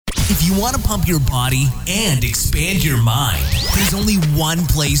If you want to pump your body and expand your mind, there's only one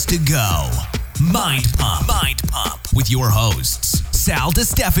place to go. Mind Pump. Mind Pump with your hosts, Sal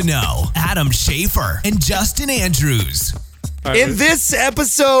DiStefano, Adam Schafer, and Justin Andrews. In this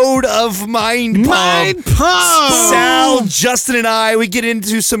episode of Mind Pump, Sal, Justin, and I, we get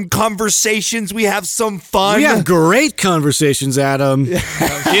into some conversations. We have some fun. We have great conversations, Adam, in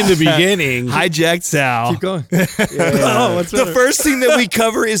the beginning. Hijacked Sal. Keep going. The first thing that we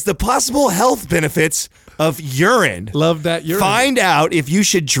cover is the possible health benefits of urine. Love that urine. Find out if you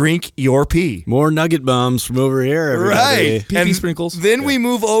should drink your pee. More nugget bombs from over here, everybody. Right. Pee-pee sprinkles. Then we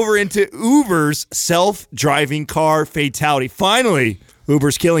move over into Uber's self-driving car fatality. Finally,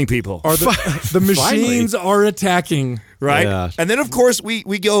 Uber's killing people. The machines are attacking. Right? Yeah. And then, of course, we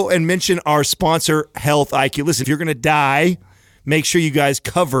go and mention our sponsor, Health IQ. Listen, if you're going to die, make sure you guys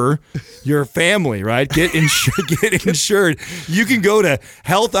cover your family, right? Get insured. You can go to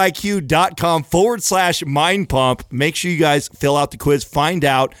healthiq.com/mind pump. Make sure you guys fill out the quiz. Find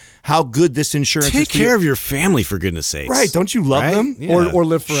out how good this insurance is. Take care of your family, for goodness sakes. Right. Don't you love them? Yeah. Or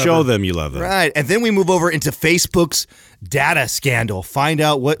live forever. Show them you love them. Right. And then we move over into Facebook's data scandal. Find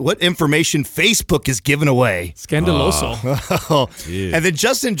out what information Facebook is giving away. Scandaloso. And then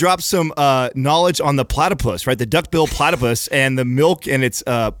Justin dropped some knowledge on the platypus, right? The duckbill platypus and the milk and its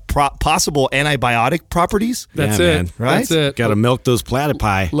possible antibiotic properties. That's Yeah, it. man. Right? That's it. Got to milk those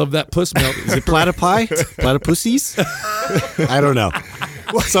platypi. Love that puss milk. Is it platypi? Platypussies? I don't know.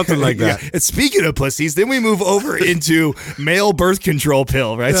 Something like that. And speaking of pussies, then we move over into male birth control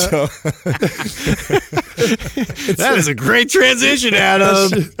pill, right? So That is a great transition,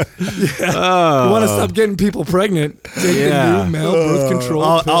 Adam. You want to stop getting people pregnant? Take the new male birth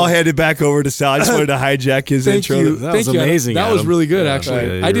control pill. I'll hand it back over to Sal. I just wanted to hijack his Thank intro. you. That was Thank you. amazing, That was Adam. really good, Yeah,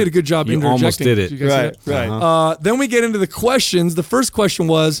 actually. yeah, I did a good job you interjecting. almost did it. you guys see Right, that? right. Then we get into the questions. The first question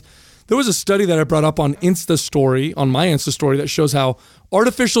was, there was a study that I brought up on my Insta story, that shows how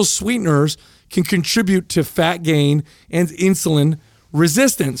artificial sweeteners can contribute to fat gain and insulin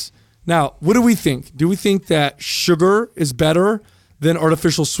resistance. Now, what do we think? Do we think that sugar is better than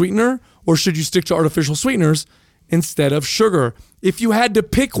artificial sweetener, or should you stick to artificial sweeteners instead of sugar? If you had to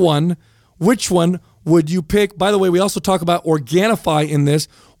pick one, which one would you pick? By the way, we also talk about Organifi in this.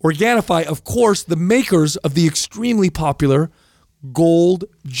 Organifi, of course, the makers of the extremely popular Gold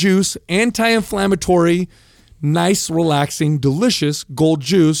Juice, anti-inflammatory, nice, relaxing, delicious Gold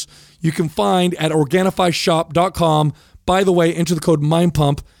Juice. You can find at OrganifiShop.com. By the way, enter the code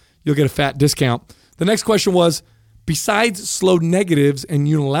MINDPUMP. You'll get a fat discount. The next question was, besides slow negatives and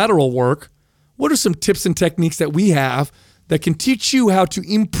unilateral work, what are some tips and techniques that we have that can teach you how to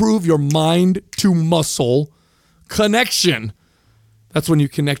improve your mind to muscle connection? That's when you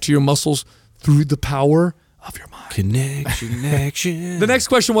connect to your muscles through the power of your mind. Connection. The next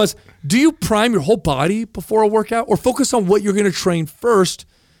question was, do you prime your whole body before a workout, or focus on what you're going to train first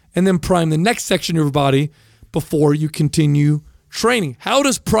and then prime the next section of your body before you continue training? How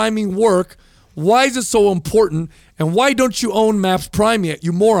does priming work? Why is it so important? And why don't you own MAPS Prime yet,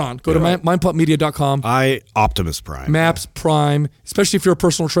 you moron? Go to mindpumpmedia.com. Optimus Prime. MAPS Prime, especially if you're a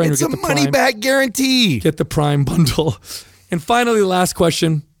personal trainer. It's get a the Prime. money-back guarantee. Get the Prime bundle. And finally, the last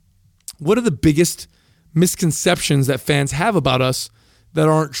question, what are the biggest misconceptions that fans have about us that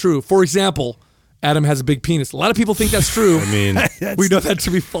aren't true? For example, Adam has a big penis. A lot of people think that's true. I mean, We know that to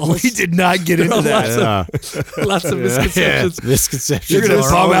be false. We did not get into that. Lots of misconceptions. Misconceptions. You're going to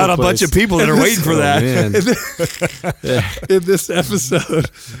are bomb all out over a the bunch place. of people that are waiting for that. Man. in this episode.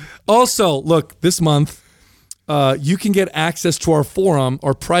 Also, look, this month, you can get access to our forum,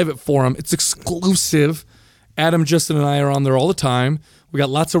 our private forum. It's exclusive. Adam, Justin, and I are on there all the time. We got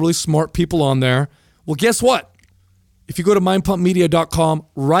lots of really smart people on there. Well, guess what? If you go to mindpumpmedia.com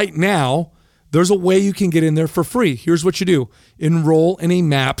right now, there's a way you can get in there for free. Here's what you do. Enroll in a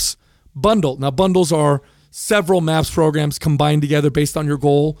MAPS bundle. Now, bundles are several MAPS programs combined together based on your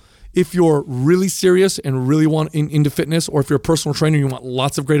goal. If you're really serious and really want into fitness, or if you're a personal trainer and you want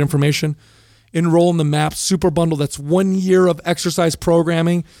lots of great information, enroll in the MAPS Super Bundle. That's 1 year of exercise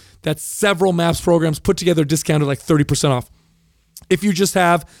programming. That's several MAPS programs put together, discounted like 30% off. If you just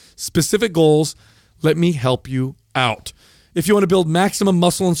have specific goals, let me help you out. If you want to build maximum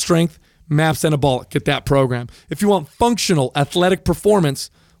muscle and strength, MAPS Anabolic, get that program. If you want functional athletic performance,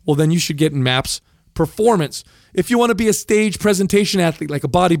 well, then you should get in MAPS Performance. If you want to be a stage presentation athlete, like a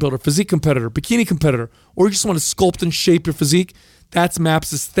bodybuilder, physique competitor, bikini competitor, or you just want to sculpt and shape your physique, that's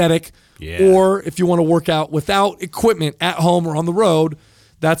MAPS Aesthetic. Yeah. Or if you want to work out without equipment at home or on the road,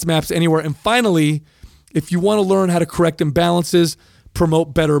 that's MAPS Anywhere. And finally, if you want to learn how to correct imbalances,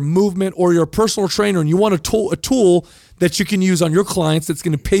 promote better movement, or you're a personal trainer and you want a tool that you can use on your clients that's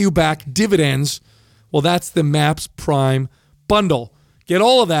going to pay you back dividends, well, that's the MAPS Prime bundle. Get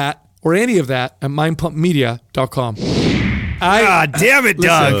all of that or any of that at mindpumpmedia.com. God damn it,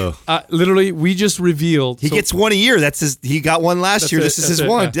 Doug. Literally, we just revealed. He gets one a year. He got one last year. This is his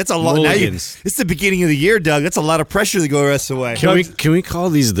one. Yeah. That's a lot. It's the beginning of the year, Doug. That's a lot of pressure to go the rest of the way. Can we call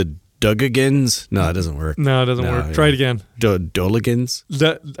these the Dougagans? No, it doesn't work. No, it doesn't work. Yeah. Try it again. Doligans?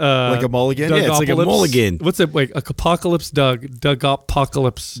 Like a mulligan? Yeah, it's like a mulligan. What's it? Like Apocalypse Doug.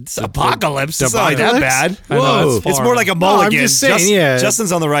 Doug-apocalypse. It's apocalypse. It's not that bad. I know, Whoa. it's It's more like a mulligan. I'm just saying,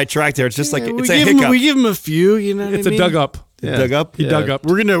 Justin's on the right track there. It's just like it's a we hiccup. give him a few, you know what It's I a mean? dug up. Yeah. Dug up? He dug up.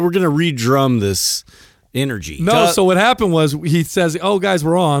 We're gonna redrum this energy. No, so what happened was he says, "Oh, guys,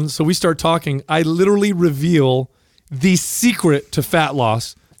 we're on." So we start talking. I literally reveal the secret to fat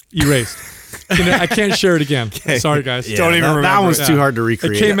loss. Erased. I can't share it again. Sorry, guys. Yeah, Don't even remember. That one's too hard to It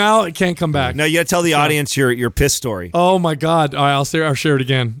recreate. came out. It can't come back. No, you got to tell the audience your piss story. Oh my God! All right, I'll share it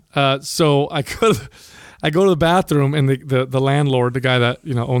again. So I go to the bathroom, and the landlord, the guy that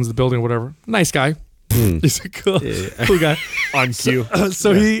owns the building or whatever, nice guy. He's a cool guy. On cue.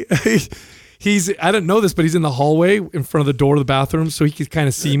 So he's I didn't know this, but he's in the hallway in front of the door of the bathroom, so he could kind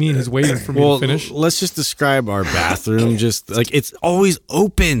of see me, and he's waiting for me to finish. Let's just describe our bathroom. Just like it's always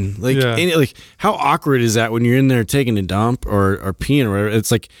open. Like, like how awkward is that when you're in there taking a dump or peeing or whatever?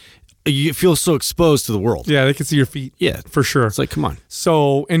 It's like you feel so exposed to the world. Yeah, they can see your feet. Yeah, for sure. It's like, come on.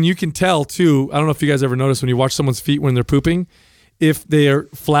 So, and you can tell too. I don't know if you guys ever notice when you watch someone's feet when they're pooping, if they are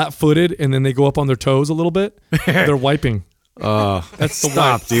flat-footed and then they go up on their toes a little bit, they're wiping. That's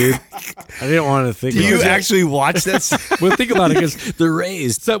stop, dude. I didn't want to think. Do you actually watch this? Well, think about it, because they're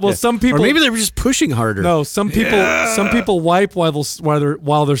raised. some people, or maybe they were just pushing harder. No, some people wipe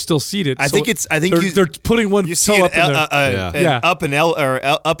while they're still seated. I think they're putting one you toe see up in there. an up and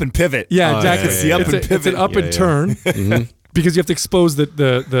up and pivot. Yeah, exactly. It's the up and It's pivot. an up and turn because you have to expose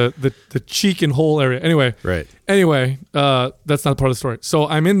the cheek and hole area. Anyway, Right. Anyway, that's not part of the story. So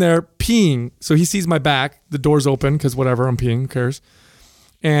I'm in there peeing. So he sees my back. The door's open because whatever, I'm peeing. Who cares?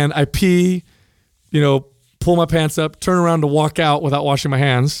 And I pee, pull my pants up, turn around to walk out without washing my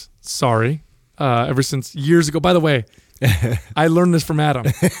hands. Sorry. Ever since years ago. By the way, I learned this from Adam.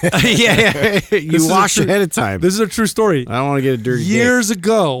 yeah. This is You wash a true- ahead of time. This is a true story. I don't want to get a dirty Years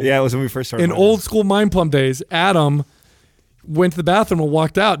ago, Yeah, it was when we first started. in old school Mind Pump days, Adam went to the bathroom and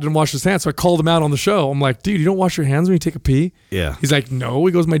walked out, didn't wash his hands. So I called him out on the show. I'm like, dude, you don't wash your hands when you take a pee? Yeah. He's like, no.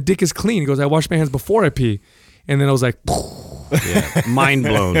 He goes, my dick is clean. He goes, I wash my hands before I pee. And then I was like, Yeah. Mind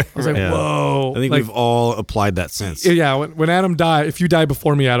blown. I was like, whoa. I think Like, we've all applied that sense. yeah, when Adam died, if you die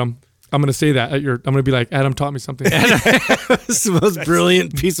before me, Adam, I'm going to say that I'm going to be like, Adam taught me something. It's the most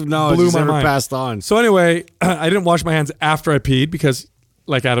brilliant piece of knowledge Blew that's my ever mind. passed on. So anyway, I didn't wash my hands after I peed because,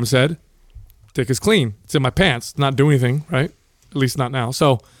 like Adam said, dick is clean. It's in my pants. Not doing anything, right? At least not now.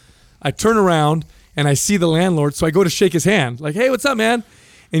 So I turn around and I see the landlord. So I go to shake his hand. Like, hey, what's up, man?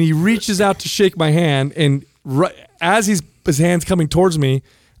 And he reaches out to shake my hand. And as his hand's coming towards me,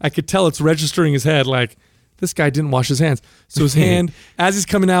 I could tell it's registering his head like, this guy didn't wash his hands. So his hand, as he's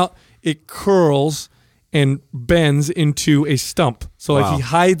coming out, it curls and bends into a stump. So like Wow. he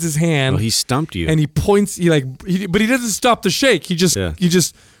hides his hand. Well, he stumped you. And he points, but he doesn't stop the shake. He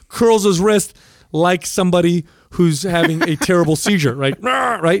just curls his wrist like somebody who's having a terrible seizure, right?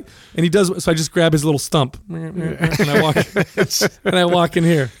 Right? And he does. So I just grab his little stump and I walk in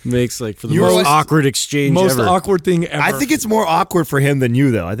here. Makes like for the You most always- awkward exchange Most ever. awkward thing ever. I think it's more awkward for him than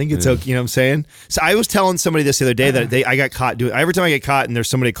you, though. I think it's okay. You know what I'm saying? So I was telling somebody this the other day that I got caught doing. Every time I get caught and there's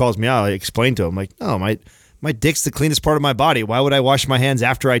somebody calls me out, I explain to them like, "Oh, my dick's the cleanest part of my body. Why would I wash my hands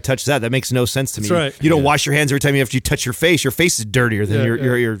after I touch that? That makes no sense to me. That's right. You don't wash your hands every time after you touch your face. Your face is dirtier than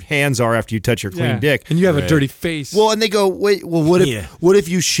Yeah, your hands are after you touch your clean Yeah. dick. And you have a dirty face. Well, and they go, wait, well, what if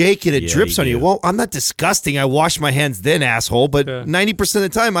you shake and it Yeah, drips you on you? do. Well, I'm not disgusting. I wash my hands then, asshole. But 90% of the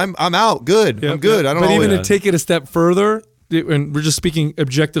time, I'm out. Good. I'm good. I don't But know. even to take it a step further, and we're just speaking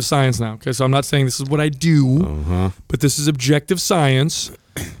objective science now. Okay, so I'm not saying this is what I do, but this is objective science.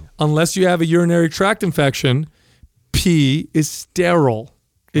 Unless you have a urinary tract infection, pee is sterile.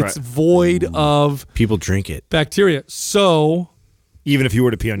 It's Right. void of People drink it. bacteria. So, even if you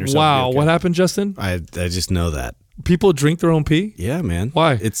were to pee on yourself. wow, it'd be what okay. happened, Justin? I just know that. People drink their own pee? Yeah, man.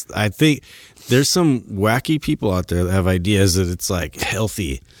 Why? I think there's some wacky people out there that have ideas that it's like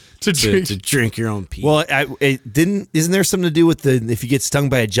healthy To to drink your own pee. Well, isn't there something to do with if you get stung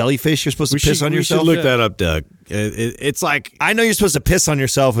by a jellyfish, you're supposed to piss on we yourself? should look that up, Doug. It's like I know you're supposed to piss on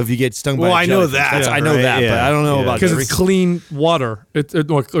yourself if you get stung by Well, a I know jellyfish. that, That's- I know right? that, but Yeah. I don't know Yeah. about Because drinking. it's clean water. It's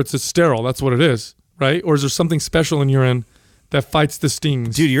a sterile. That's what it is, right? Or is there something special in urine that fights the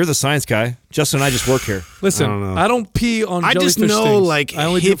stings. Dude, you're the science guy. Justin and I just work here. Listen, I don't pee on I jellyfish just know stings. like I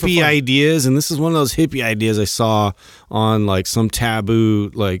only do it for hippie fun. ideas, and this is one of those hippie ideas I saw on like some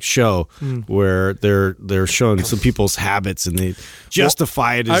taboo like show where they're showing some people's habits and they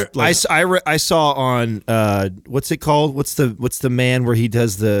justify it as I saw on what's it called? What's the man where he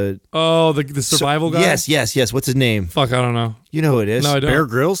does the Oh, the survival guy? Yes. What's his name? Fuck, I don't know. You know who it is? No, I don't. Bear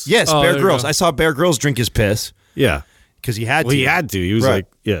Grylls. Yes, Oh, Bear there you Grylls. go. I saw Bear Grylls drink his piss Yeah. because he had Well, to. he had to. He was Right. like,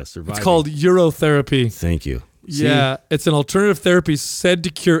 yeah, surviving. It's called urotherapy. Thank you. Yeah, it's an alternative therapy said to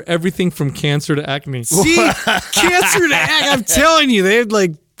cure everything from cancer to acne. See, cancer to acne. I'm telling you,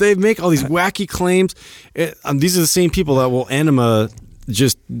 they make all these wacky claims. These are the same people that will enema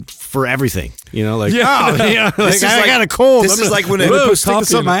just for everything. You know, like This is I like- got a cold. this is like when stick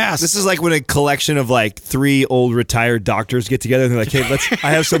this up my ass. This is like when a collection of like 3 old retired doctors get together and they're like, "Hey,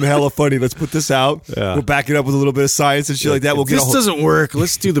 I have something hella funny. Let's put this out. Yeah. We'll back it up with a little bit of science and shit like that. We'll get a this whole." doesn't work.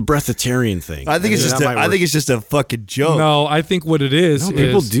 Let's do the breatharian thing. I think it's just. I think it's just a fucking joke. No, I think what it is No,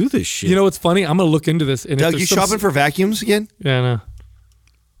 people is- do this shit. You know what's funny? I'm gonna look into this. And if Doug, there's you some- shopping for vacuums again? Yeah, I know.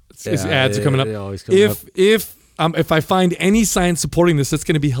 It's ads are coming up. they always come If I find any science supporting this, it's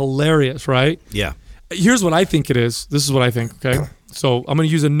going to be hilarious, right? Yeah. Here's what I think it is. This is what I think. Okay, so I'm going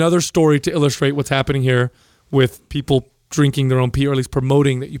to use another story to illustrate what's happening here with people drinking their own pee, or at least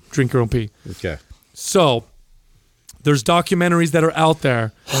promoting that you drink your own pee. Okay. So there's documentaries that are out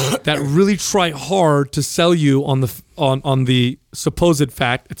there that really try hard to sell you on the supposed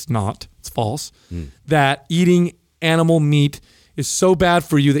fact, it's not, it's false, that eating animal meat is so bad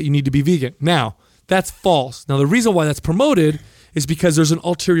for you that you need to be vegan. Now, that's false. Now, the reason why that's promoted is because there's an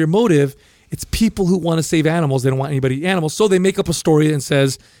ulterior motive. It's people who want to save animals. They don't want anybody to eat animals. So they make up a story and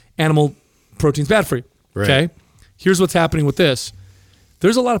says animal protein's bad for you. Right. Okay? Here's what's happening with this.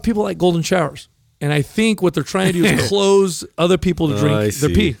 There's a lot of people like golden showers. And I think what they're trying to do is close other people to drink their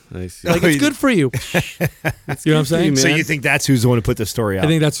pee. I see. Like, it's good for you. You know what I'm saying? So you think that's who's the one who put the story out? I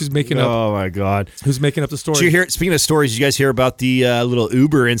think that's who's making up Oh my god! the story. Did you hear? Speaking of stories, did you guys hear about the little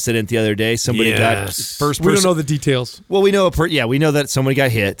Uber incident the other day? Somebody got Yes. first We don't person. know the details. Well, we know. We know that somebody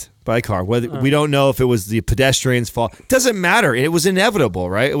got hit by a car. Whether we don't know if it was the pedestrian's fault. Doesn't matter. It was inevitable,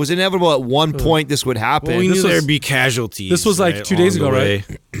 right? It was inevitable at one point. This would happen. Well, we This knew was- there'd be casualties. this was like right, 2 days along ago, the right?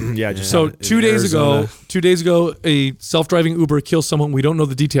 way. yeah. Just So in 2 days Arizona. ago, 2 days ago, a self-driving Uber kills someone. We don't know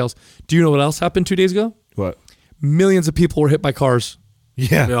the details. Do you know what else happened 2 days ago? what? Millions of people were hit by cars.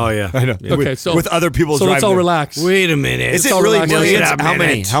 Yeah. Oh yeah. I know. Okay, so with other people So driving. let's all them. relax. Wait a minute. Is it all really relaxed. millions? Wait a How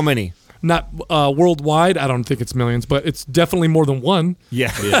many? minute. How many? Not worldwide. I don't think it's millions, but it's definitely more than one.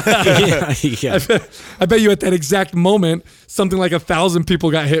 Yeah. yeah. I bet you at that exact moment, something like 1,000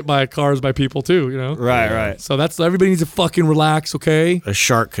 people got hit by cars by people too. You know. Right. So everybody needs to fucking relax, okay? A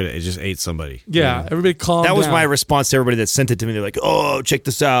shark could have just ate somebody. Yeah, everybody calm down. That was my response to everybody that sent it to me. They're like, "Oh, check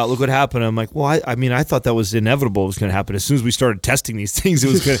this out! Look what happened." I'm like, "Well, I mean, I thought that was inevitable. It was going to happen as soon as we started testing these things. It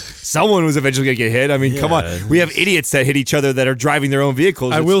was going to. Someone was eventually going to get hit. I mean, come on. We have idiots that hit each other that are driving their own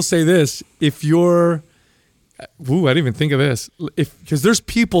vehicles. I will say this: if you're, I didn't even think of this. Because there's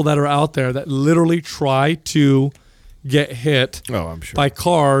people that are out there that literally try to get hit Oh, I'm sure. by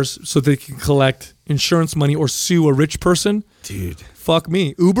cars so they can collect insurance money or sue a rich person. Dude. Fuck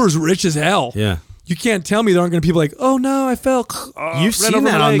me. Uber's rich as hell. Yeah. You can't tell me there aren't going to be people like, oh no, I fell. You've ran seen over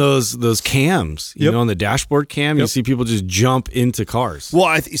that my on leg." those cams. You Yep. know, on the dashboard cam, you Yep. see people just jump into cars. Well,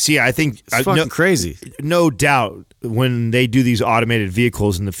 I think It's fucking crazy. no doubt when they do these automated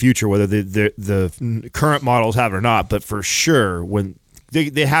vehicles in the future, whether the current models have it or not, but for sure when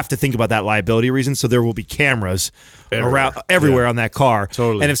they have to think about that liability reason. So there will be cameras around everywhere on that car.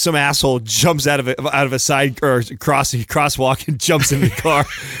 Totally. And if some asshole jumps out of a side or crosswalk and jumps in the car,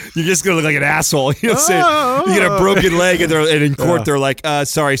 you're just gonna look like an asshole. You know what I'm saying? You get a broken leg and in court they're like,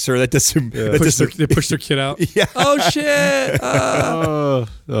 "Sorry, sir, that doesn't." That doesn't They push their kid out. Yeah. Oh shit.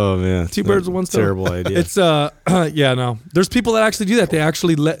 Oh man. Two birds with one stone. Terrible idea. It's yeah, no. There's people that actually do that. They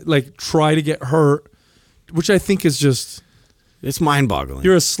actually try to get hurt, which I think is just It's mind-boggling.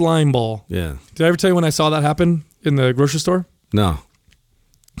 you're a slime ball. Yeah. Did I ever tell you when I saw that happen in the grocery store? No.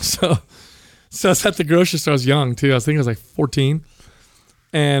 So I was at the grocery store. I was young too. I think I was like 14,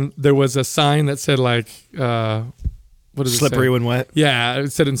 and there was a sign that said like, what is it? slippery say? when wet. Yeah,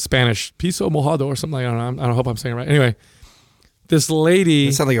 it said in Spanish, "piso mojado" or something. I don't know. I don't hope I'm saying it right. Anyway, this lady.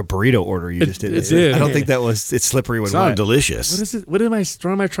 It sounded like a burrito order you just did. it did. I don't think that was. It's slippery when It's not wet. delicious. What is it? What am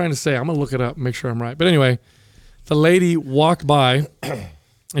I trying to say? I'm gonna look it up, and make sure I'm right. But anyway, the lady walked by,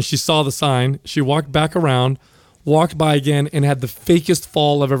 and she saw the sign. She walked back around, walked by again, and had the fakest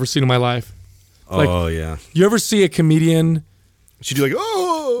fall I've ever seen in my life. Like, Oh yeah. you ever see a comedian? She'd do like,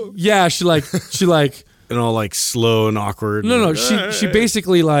 "Oh." Yeah, she and all like slow and awkward. No. She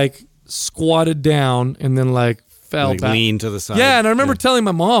basically like squatted down and then like fell like back. lean to the side. Yeah, and I remember telling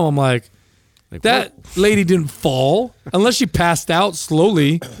my mom, I'm like that lady didn't fall unless she passed out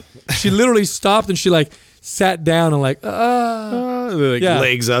slowly. She literally stopped and she like sat down and like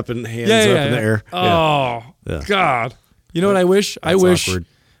legs up and hands up in the air. Oh God! You know what I wish? That's awkward.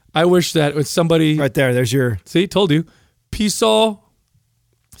 I wish that with somebody Right there. There's your. See, told you. Piso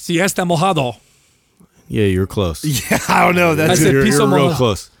siesta mojado. Yeah, you're close. Yeah, I don't know. I That's said you're piso real mojado.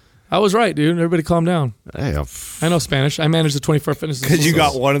 close. I was right, dude. Everybody calm down. Hey, I know Spanish. I managed the 24 fitness. because you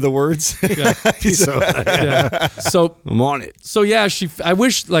got one of the words. Yeah. So I'm on it. So yeah, I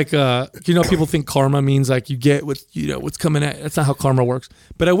wish like people think karma means like you get what what's coming at. That's not how karma works.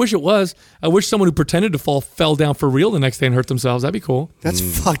 But I wish it was. I wish someone who pretended to fall fell down for real the next day and hurt themselves. That'd be cool. That's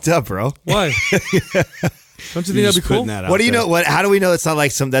fucked up, bro. Why? Don't you think that'd be cool? What do you know? How do we know it's not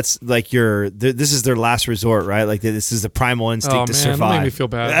like that's like this is their last resort, right? Like this is the primal instinct to survive. That made me feel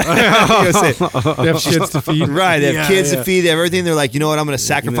bad. They have kids to feed. Right, they have kids to feed. They have everything. They're like, you know what? I'm going to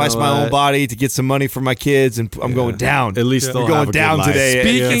sacrifice my own body to get some money for my kids, and I'm going down. At least they'll we're have going a good down life.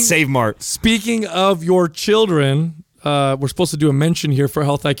 today at Save Mart. Speaking of your children, we're supposed to do a mention here for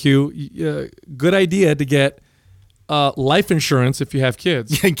Health IQ. Good idea to get life insurance if you have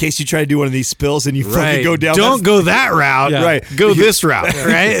kids. In case you try to do one of these spills and you fucking go down. Don't go that route. Yeah. Right. Go this route.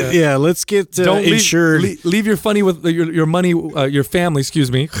 Right. Yeah. Let's get insured. Leave your funny with your money, your family, excuse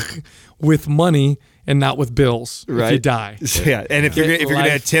me, with money and not with bills if you die. Yeah, and if you're going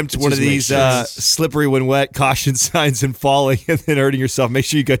to attempt one of these slippery when wet caution signs and falling and then hurting yourself, make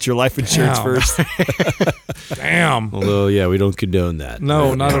sure you got your life insurance first. Damn. Although, yeah, we don't condone that.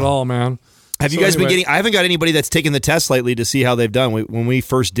 No, not at all, man. Have you guys been getting? I haven't got anybody that's taken the test lately to see how they've done. When we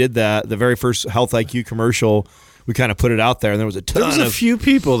first did that, the very first Health IQ commercial, we kind of put it out there, and there was a ton. There was a few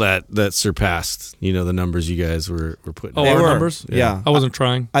people that surpassed, the numbers you guys were putting. Oh, our numbers? Yeah. I wasn't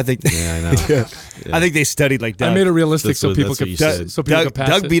trying. I think. Yeah, I know. I think they studied like Doug. I made it realistic That's so what- people that's what could you said. Doug, pass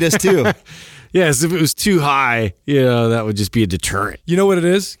Doug it. beat us too. Yes, if it was too high, that would just be a deterrent. You know what it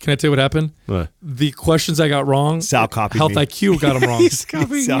is? Can I tell you what happened? What? The questions I got wrong. Sal copied Health me. IQ got them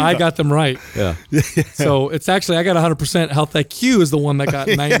wrong. I got them right. Yeah. So it's actually I got 100%. Health IQ is the one that got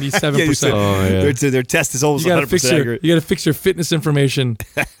 97%. Oh, yeah. Their test is almost You gotta 100% accurate. you got to fix your fitness information.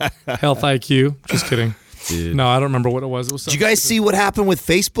 Health IQ. Just kidding. Dude. No, I don't remember what it was. It was Did you guys see what happened with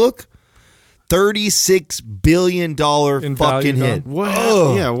Facebook? $36 billion In value fucking gone. hit.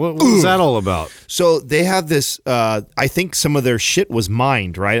 What? Yeah. What was that all about? So they have this. I think some of their shit was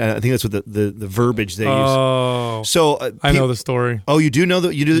mined, right? I think that's what the verbiage they use. Oh, So I know the story. Oh, you do know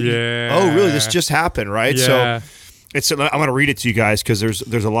that you do. Yeah. Oh, really? This just happened, right? Yeah. So I'm going to read it to you guys because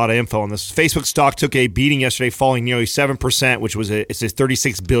there's a lot of info on this. Facebook stock took a beating yesterday, falling nearly 7%, which was it's a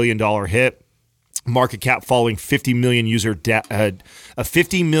 $36 billion hit. Market cap following 50 million user a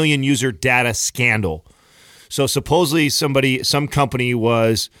 50 million user data scandal. So supposedly some company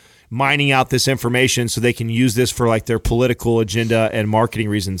was mining out this information so they can use this for like their political agenda and marketing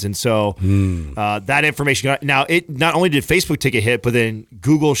reasons. And so that information got, now it not only did Facebook take a hit, but then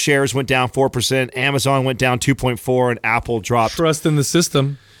Google shares went down 4%, Amazon went down 2.4%, and Apple dropped. Trust in the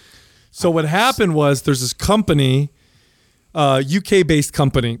system. So what happened was there's this company, UK-based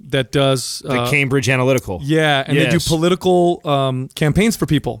company that does Like Cambridge Analytical. yeah, and they do Yes. political campaigns for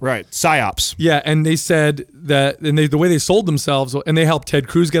people. Right. PsyOps. Yeah, and they said that, and the way they sold themselves, and they helped Ted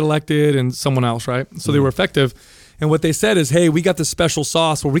Cruz get elected and someone else, right? So they were effective. And what they said is, hey, we got this special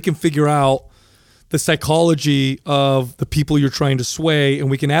sauce where we can figure out the psychology of the people you're trying to sway, and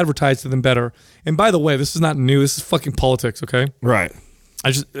we can advertise to them better. And by the way, this is not new. This is fucking politics, okay? Right.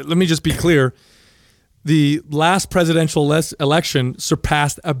 Let me just be clear. The last presidential election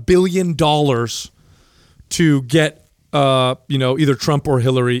surpassed $1 billion to get, either Trump or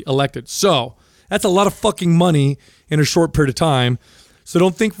Hillary elected. So that's a lot of fucking money in a short period of time. So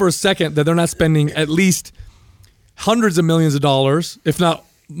don't think for a second that they're not spending at least hundreds of millions of dollars, if not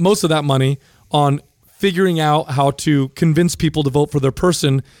most of that money, on figuring out how to convince people to vote for their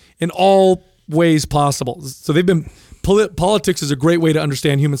person in all ways possible. So they've been... Politics is a great way to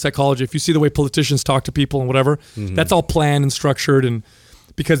understand human psychology. If you see the way politicians talk to people and whatever, that's all planned and structured, and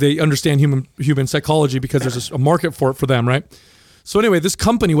because they understand human psychology because there's a market for it for them, right? So anyway, this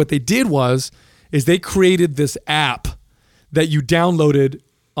company, what they did is they created this app that you downloaded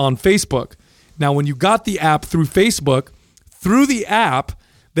on Facebook. Now, when you got the app through Facebook, through the app,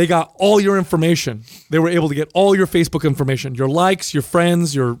 they got all your information. They were able to get all your Facebook information, your likes, your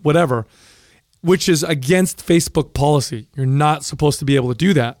friends, your whatever, which is against Facebook policy. You're not supposed to be able to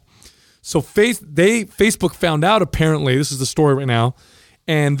do that. So Facebook found out, apparently, this is the story right now,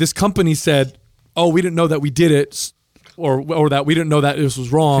 and this company said, oh, we didn't know that we did it, or that we didn't know that this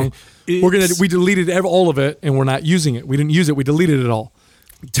was wrong. We deleted all of it and we're not using it. We didn't use it. We deleted it all.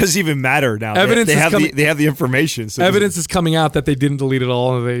 It doesn't even matter now. Evidence they is have the information. So evidence is coming out that they didn't delete it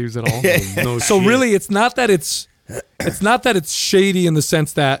all and they use it all. No So shit. really, it's not that it's shady in the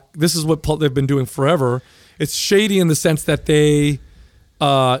sense that this is what they've been doing forever. It's shady in the sense that they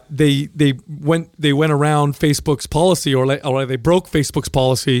went around Facebook's policy, or they broke Facebook's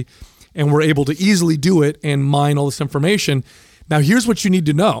policy, and were able to easily do it and mine all this information. Now, here's what you need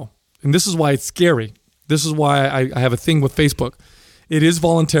to know, and this is why it's scary. This is why I have a thing with Facebook. It is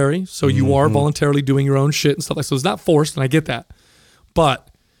voluntary, so you are voluntarily doing your own shit and stuff like that. So it's not forced, and I get that. But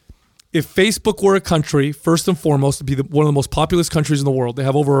if Facebook were a country, first and foremost, it'd be one of the most populous countries in the world. They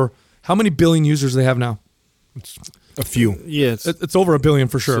have over, how many billion users do they have now? a few. Yeah, It's over 1 billion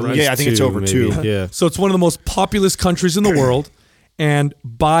for sure, right? Yeah, I think it's over maybe. 2. Yeah. So it's one of the most populous countries in the world, and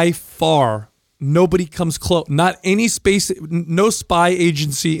by far, nobody comes close. Not any no spy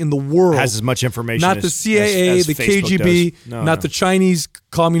agency in the world Has as much information. Not the CIA, as the Facebook KGB, does. No, not no. the Chinese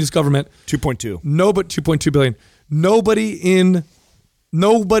Communist government. 2.2. No, but 2.2 billion. Nobody in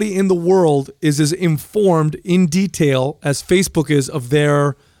the world is as informed in detail as Facebook is of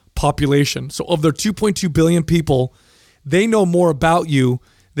their population. So of their 2.2 billion people, they know more about you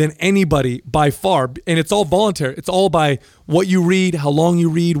than anybody by far. And it's all voluntary. It's all by what you read, how long you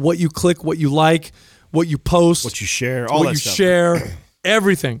read, what you click, what you like, what you post, What you share, all what that you stuff. share,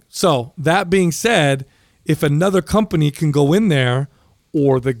 everything. So that being said, if another company can go in there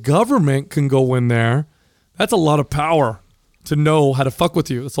or the government can go in there, that's a lot of power to know how to fuck with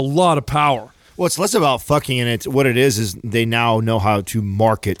you. It's a lot of power. Well, it's less about fucking, and it's what it is they now know how to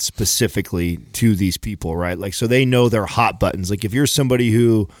market specifically to these people, right? Like, so they know their hot buttons. Like, if you're somebody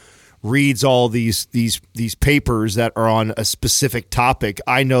who reads all these papers that are on a specific topic,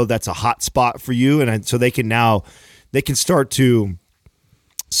 I know that's a hot spot for you, and so they can start to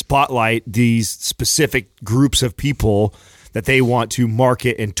spotlight these specific groups of people that they want to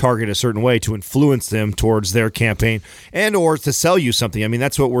market and target a certain way to influence them towards their campaign and or to sell you something. I mean,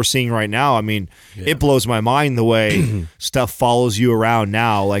 that's what we're seeing right now. I mean, It blows my mind the way stuff follows you around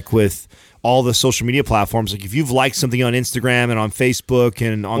now, like with all the social media platforms. Like if you've liked something on Instagram and on Facebook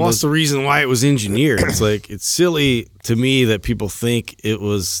and on Well, that's the reason why it was engineered. It's like, it's silly to me that people think it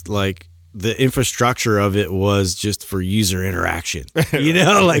was like the infrastructure of it was just for user interaction. You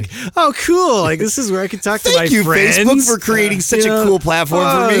know, like, oh, cool. Like, this is where I can talk to my Thank you, friends. Facebook, for creating such a cool platform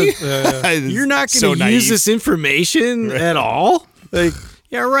for me. You're not So going to naive. use this information at all? Like,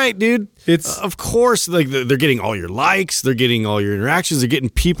 yeah, right, dude. It's of course, like they're getting all your likes, they're getting all your interactions, they're getting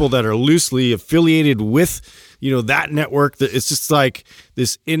people that are loosely affiliated with, that network. That it's just like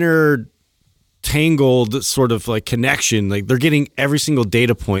this tangled sort of like connection. Like they're getting every single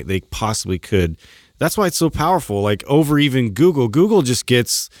data point they possibly could. That's why it's so powerful. Like over even Google just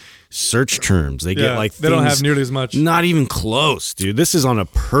gets search terms. They get like they don't things have nearly as much. Not even close, dude. This is on a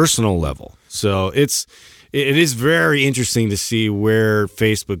personal level. So it is very interesting to see where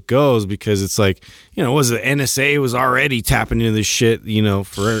Facebook goes, because it's like, was the NSA was already tapping into this shit,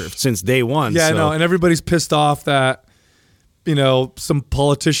 since day one. Yeah, so. I know, and everybody's pissed off that some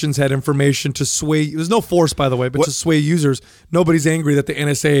politicians had information to sway. There's no force, by the way, but to sway users. Nobody's angry that the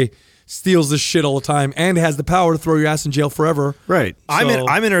NSA steals this shit all the time and has the power to throw your ass in jail forever. Right.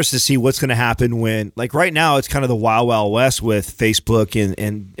 I'm interested to see what's going to happen when, like right now, it's kind of the wild, wild west with Facebook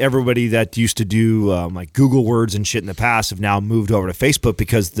and everybody that used to do like Google words and shit in the past have now moved over to Facebook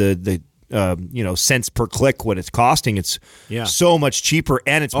because the cents per click, what it's costing, it's so much cheaper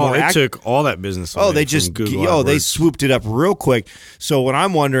and it's more. They took all that business. Away they from just Google they AdWords. swooped it up real quick. So what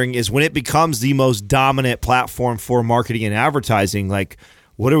I'm wondering is when it becomes the most dominant platform for marketing and advertising, like,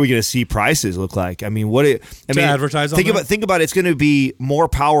 what are we going to see prices look like? I mean, advertise on think about it's going to be more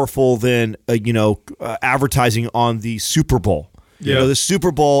powerful than advertising on the Super Bowl. Yeah. The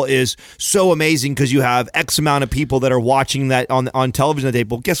Super Bowl is so amazing because you have X amount of people that are watching that on television that day.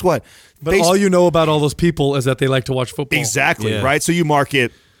 But guess what? But all you know about all those people is that they like to watch football. Exactly, Yeah. right? So you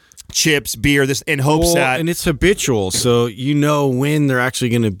market chips, beer, this in hopes that. And it's habitual, so when they're actually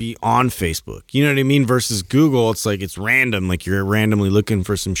going to be on Facebook. You know what I mean? Versus Google, it's like it's random. Like you're randomly looking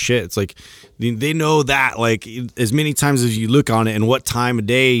for some shit. It's like they know that like as many times as you look on it and what time of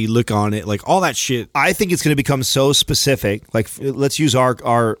day you look on it, like all that shit. I think it's going to become so specific. Like, let's use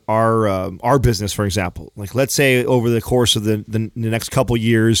our business for example. Like, let's say over the course of the next couple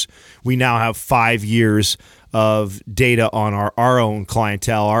years, we now have 5 years of data on our own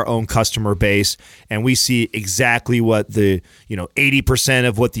clientele, our own customer base, and we see exactly what the 80%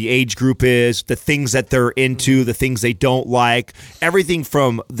 of what the age group is, the things that they're into, the things they don't like, everything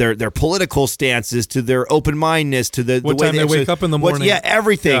from their political stances to their open mindedness to the What way time they wake up in the morning.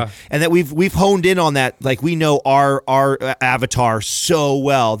 everything, Yeah. and that we've honed in on that. Like we know our avatar so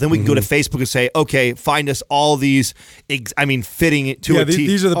well. Then we can go to Facebook and say, okay, find us all these. Fitting it to a T.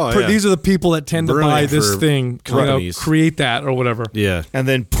 these are the people that tend to buy Brilliant this for thing, companies. create that or whatever. Yeah. And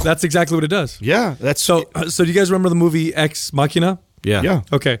then That's exactly what it does. yeah, that's So do you guys remember the movie Ex Machina? Yeah. yeah,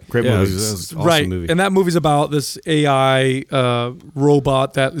 Okay. great Yeah, it movie. was an awesome Right. movie. And that movie's about this AI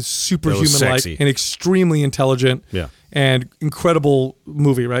robot that is superhuman-like sexy. and extremely intelligent. Yeah. And incredible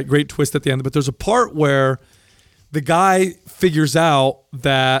movie, right? Great twist at the end. But there's a part where the guy figures out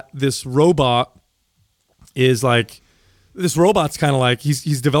that this robot's kind of like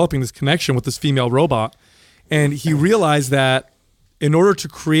he's developing this connection with this female robot, and he realized that in order to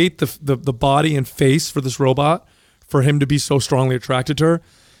create the body and face for this robot, for him to be so strongly attracted to her,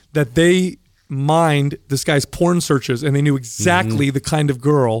 that they mined this guy's porn searches and they knew exactly the kind of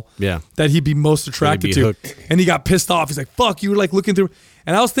girl Yeah. that he'd be most attracted be to. hooked. And he got pissed off. He's like, fuck, you were like looking through.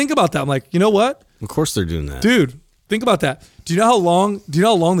 And I was thinking about that. I'm like, you know what? Of course they're doing that. Dude, think about that. Do you know how long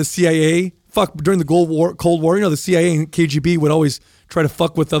the CIA during the Cold War, the CIA and KGB would always try to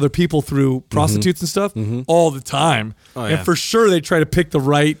fuck with other people through prostitutes and stuff all the time. Oh, And yeah. for sure they try to pick the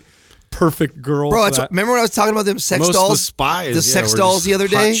right perfect girl. Bro, for that. remember when I was talking about them sex Most of the dolls? spies, the yeah, sex were dolls just the other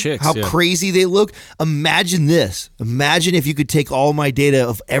hot day? chicks, How yeah. crazy they look. Imagine this. Imagine if you could take all my data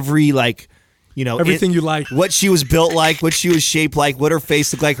of every Everything you like. what she was built like, what she was shaped like, what her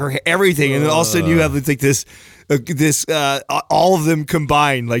face looked like, her hair, everything, and then all of a sudden you have like this. All of them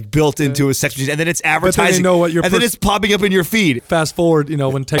combined, like built into a sex machine, and then it's advertising. know what your and then it's popping up in your feed. Fast forward,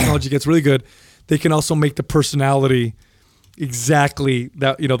 when technology gets really good, they can also make the personality exactly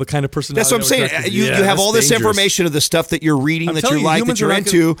that, the kind of personality. That's what I'm that saying. would attract You you. have that's all this dangerous. information of the stuff that you're reading, I'm that telling you you, like, that humans you're are not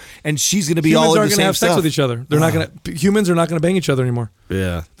into, and she's going to be Humans all aren't into going the to same have sex stuff. with each other. They're not going to. Humans are not going to bang each other anymore.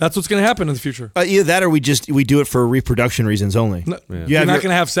 Yeah. That's what's going to happen in the future. Either that, or we do it for reproduction reasons only. No, You You're have not your- going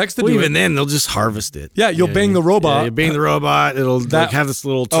to have sex to Well, do even it. then, they'll just harvest it. Yeah, you'll bang the robot. Yeah, you bang the robot. It'll That- have this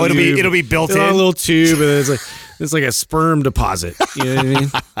little tube. Oh, it'll be built It'll have in? a little tube, and it's like a sperm deposit. You know what I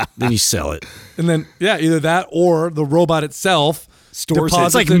mean? Then you sell it. And then, either that or the robot itself Stores it. deposits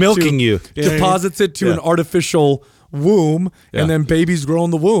It's like it milking you. You know what I mean? Deposits it to Yeah. an artificial womb, Yeah. and then babies grow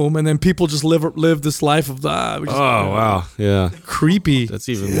in the womb, and then people just live this life of Oh wow, yeah. creepy. That's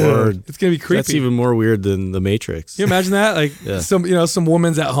even more. It's gonna be creepy. That's even more weird than the Matrix. Can you imagine that? Like Yeah. some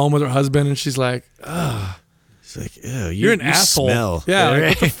woman's at home with her husband, and she's like, It's like, ew, "You're an you asshole." Smell. Yeah, like,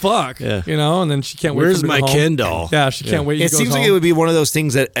 what the fuck? Yeah. And then she can't wait. Where's for him to my go home. Ken doll? Yeah, she can't wait. He It goes seems like home. it would be one of those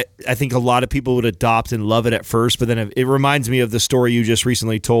things that I think a lot of people would adopt and love it at first, but then it reminds me of the story you just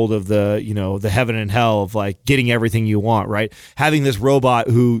recently told of the heaven and hell of like getting everything you want, right? Having this robot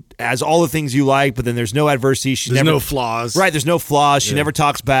who has all the things you like, but then there's no adversity. There's no flaws. Right, there's no flaws. She never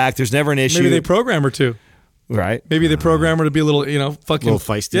talks back. There's never an issue. Maybe they program her to. right. Maybe they program her to be a little, fucking Little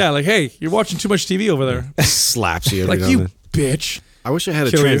feisty. Yeah, like, hey, you're watching too much TV over there. Slaps you. Every Like, now and you then. bitch. I wish I had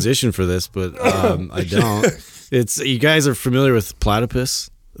a Kill you. transition for this, but I don't. It's you guys are familiar with platypus,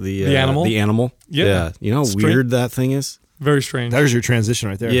 the animal? The animal. Yeah. You know how Strange. weird that thing is. Very strange. There's your transition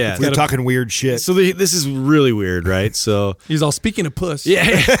right there. Yeah. We're talking weird shit. So this is really weird, right? So He's all, speaking of puss. yeah,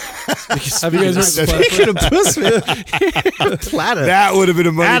 Have you guys heard of Speaking of puss, platypus. that would have been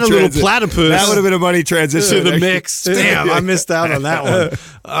a money Add a little transition. platypus. That would have been a money transition to the mix. Damn, I missed out on that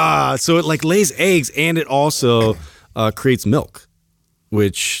one. So it like lays eggs and it also creates milk,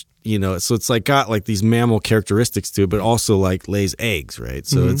 which so it's like got like these mammal characteristics to it, but also like lays eggs, right?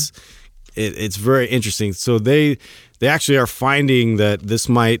 So it's very interesting. So they actually are finding that this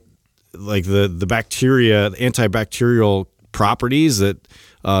might like the bacteria, the antibacterial properties that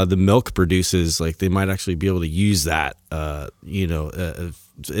the milk produces, like they might actually be able to use that,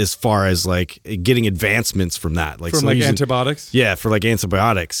 as far as like getting advancements from that, like From so like using- antibiotics. Yeah, for like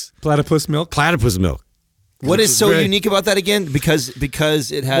antibiotics, Platypus milk. platypus milk. What is so very- unique about that again? Because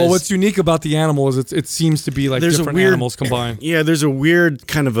it has. Well, what's unique about the animal is it seems to be like There's a different weird- animals combined. Yeah, there's a weird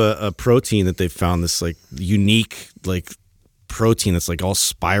kind of a protein that they found, this like unique like protein that's like all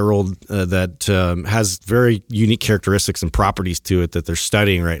spiraled that has very unique characteristics and properties to it that they're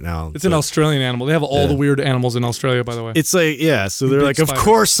studying right now. It's an Australian animal. They have all the weird animals in Australia, by the way. It's like, yeah, so they're Big like, of spider.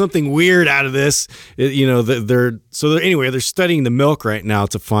 course, something weird out of this. They're studying the milk right now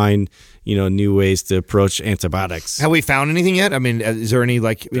to find new ways to approach antibiotics. Have we found anything yet? I mean, is there any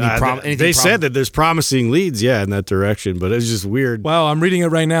like anything? They said that there's promising leads, in that direction, but it's just weird. Wow, I'm reading it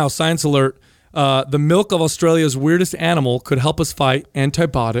right now. Science alert. The milk of Australia's weirdest animal could help us fight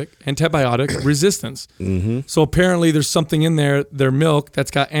antibiotic resistance. Mm-hmm. So apparently there's something in their milk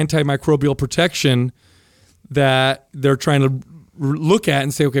that's got antimicrobial protection that they're trying to look at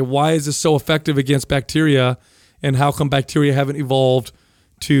and say, okay, why is this so effective against bacteria, and how come bacteria haven't evolved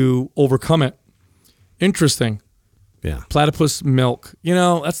to overcome it? Interesting. Yeah. Platypus milk.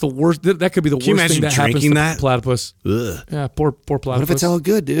 That's the worst. That could be the worst thing that happens to that? platypus. Ugh. Yeah, poor platypus. What if it's all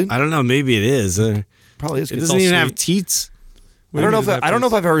good, dude? I don't know. Maybe it is. Probably is. It It's doesn't all even have sweet. teats. I don't know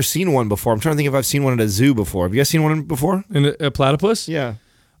if I've ever seen one before. I'm trying to think if I've seen one at a zoo before. Have you guys seen one before? In a platypus? Yeah.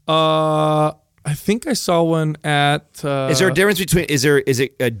 I think I saw one at. Is there a difference between is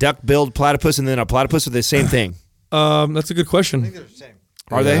it a duck-billed platypus and then a platypus, or the same thing? That's a good question.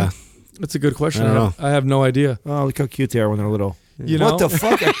 Are Yeah. they? That's a good question. I don't know. I have no idea. Oh, look how cute they are when they're little. You know? What the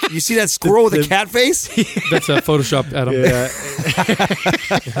fuck? You see that squirrel with a cat face? That's Photoshopped, Adam.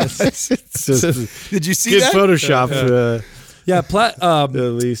 It's just Did you see good that? Photoshop. Yeah, At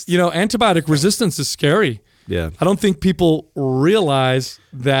least. antibiotic resistance is scary. Yeah. I don't think people realize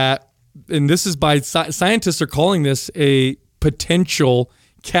that, and this is by scientists are calling this a potential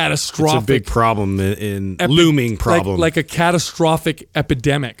catastrophic. It's a big problem in epi- looming problem. like a catastrophic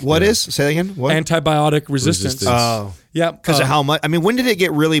epidemic. What is? Say that again. What? Antibiotic resistance. Resistance. Oh. Yeah, Because of how much? I mean, when did it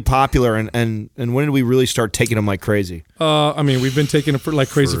get really popular, and when did we really start taking them like crazy? we've been taking it like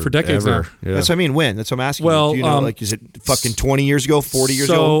crazy for decades now. Forever. Yeah. That's what I mean. When? That's what I'm asking. Well, you. Do you know, like, is it fucking 20 years ago, 40 years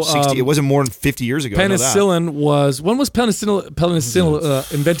ago, 60? It wasn't more than 50 years ago. I know that. Penicillin was when was penicillin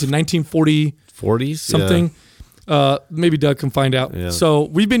invented? 1940 40s? something. Maybe Doug can find out. Yeah. So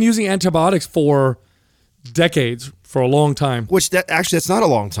we've been using antibiotics for decades, for a long time. Which that's not a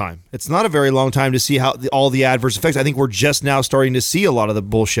long time. It's not a very long time to see how all the adverse effects. I think we're just now starting to see a lot of the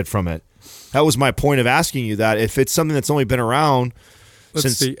bullshit from it. That was my point of asking you that. If it's something that's only been around Let's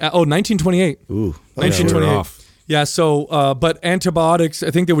since see. 1928. Ooh. 1928. Yeah, off. Yeah, so, but antibiotics,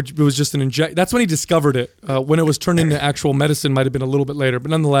 I think it was just an inject. That's when he discovered it. When it was turned into actual medicine might have been a little bit later, but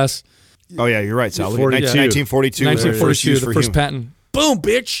nonetheless. Oh yeah, you're right, Sal. Look at 1942. 1942. 1942, the first patent. Boom,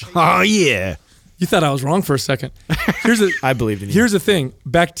 bitch. Oh, yeah. You thought I was wrong for a second. I believed in you. Here's the thing.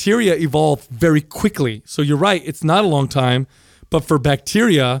 Bacteria evolve very quickly. So you're right, it's not a long time, but for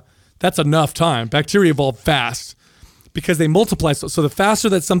bacteria, that's enough time. Bacteria evolve fast because they multiply. So the faster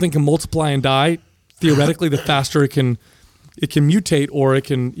that something can multiply and die, theoretically, the faster it can mutate or it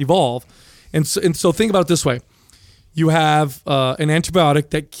can evolve. And so think about it this way. You have an antibiotic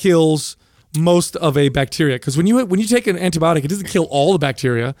that kills most of a bacteria, because when you take an antibiotic, it doesn't kill all the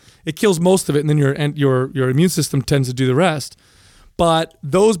bacteria. It kills most of it, and then your immune system tends to do the rest. But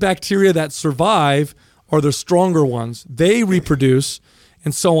those bacteria that survive are the stronger ones. They reproduce,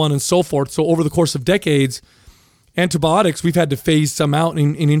 and so on and so forth. So over the course of decades, antibiotics, we've had to phase some out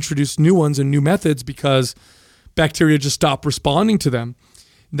and introduce new ones and new methods because bacteria just stop responding to them.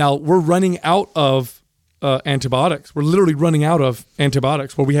 Now we're running out of antibiotics. We're literally running out of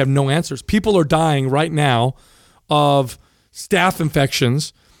antibiotics where we have no answers. People are dying right now of staph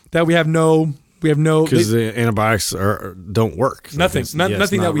infections that we have no Because the antibiotics don't work. nothing It's that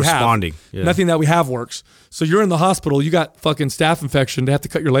not we responding. have. Yeah. Nothing that we have works. So you're in the hospital, you got fucking staph infection, they have to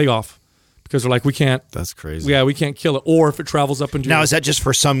cut your leg off because they're like, we can't. That's crazy. Yeah, we can't kill it. Or if it travels up into Now, your, is that just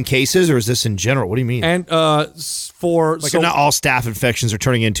for some cases, or is this in general? What do you mean? and for Like, so not all staph infections are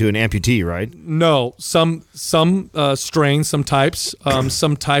turning into an amputee, right? no, some strains, some types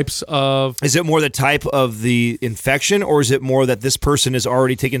of Is it more the type of the infection, or is it more that this person has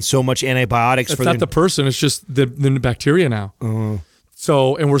already taken so much antibiotics it's for not the person, it's just the bacteria now.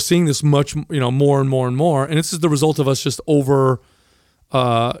 So, and we're seeing this much, more and more and more, and this is the result of us just overusing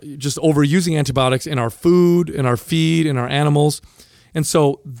antibiotics in our food, in our feed, in our animals. And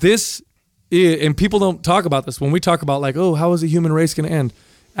so and people don't talk about this. When we talk about like, oh, how is the human race going to end?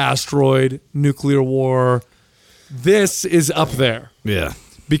 Asteroid, nuclear war. This is up there. Yeah.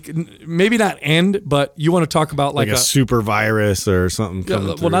 Maybe not end, but you want to talk about Like a super virus or something. Yeah,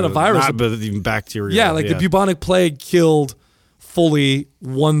 coming well, not a through. virus. Not, but even bacteria. Yeah, like the bubonic plague killed fully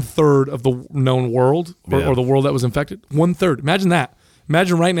 1/3 of the known world or the world that was infected. 1/3. Imagine that.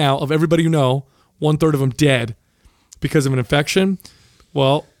 Imagine right now of everybody you know, 1/3 of them dead because of an infection.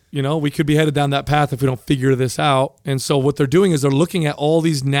 Well, we could be headed down that path if we don't figure this out. And so what they're doing is they're looking at all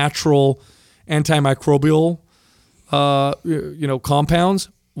these natural antimicrobial, compounds.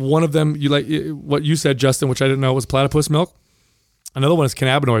 One of them, you like what you said, Justin, which I didn't know was platypus milk. Another one is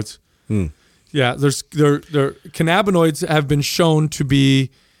cannabinoids. Yeah, cannabinoids have been shown to be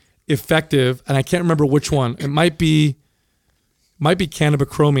effective, and I can't remember which one. It might be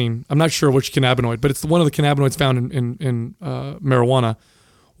cannabichromine. I'm not sure which cannabinoid, but it's one of the cannabinoids found in marijuana.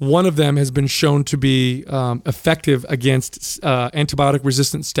 one of them has been shown to be effective against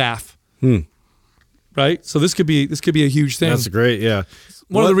antibiotic-resistant staph. Right, so this could be a huge thing. That's great. Yeah,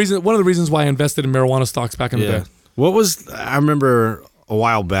 one of the reasons why I invested in marijuana stocks back in the day. I remember a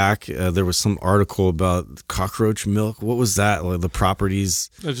while back there was some article about cockroach milk. What was that? Like the properties?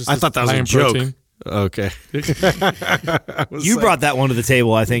 I thought that was a joke. Protein. Okay. You brought that one to the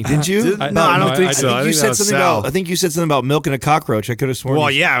table, I think, didn't you? I don't think so. I think you said something about milking a cockroach. I could have sworn.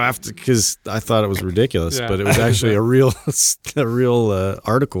 Well, yeah, because I thought it was ridiculous, but it was actually a real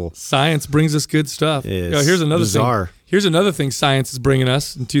article. Science brings us good stuff. Here's another bizarre. Here's another thing science is bringing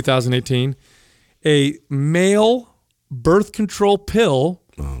us in 2018. A male birth control pill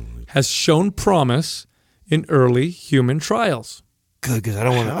has shown promise in early human trials. Good, because I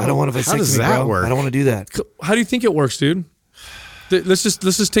don't want to. How does that work? I don't want to do that. How do you think it works, dude? Let's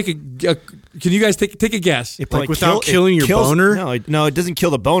just take a. Can you guys take a guess? Like without killing your boner? No, it doesn't kill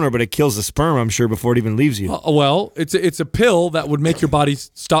the boner, but it kills the sperm. I'm sure before it even leaves you. Well, it's a pill that would make your body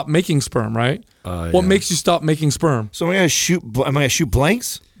stop making sperm, right? What makes you stop making sperm? So am I gonna shoot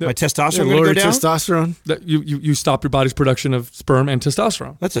blanks? My testosterone gonna go down? Testosterone. That you stop your body's production of sperm and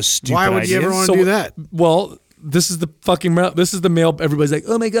testosterone. That's a stupid Why would idea. you ever want to do that? Well, this is the male. Everybody's like,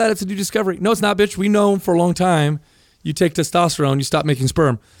 oh my god, it's a new discovery. No, it's not, bitch. We know for a long time. You take testosterone, you stop making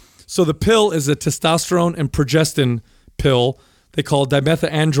sperm. So the pill is a testosterone and progestin pill. They call it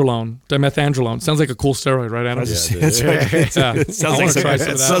dimethandrolone. Dimethandrolone. Sounds like a cool steroid, right, Adam? It sounds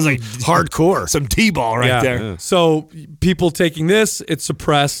like hardcore. Some T-ball right there. Yeah. So people taking this, it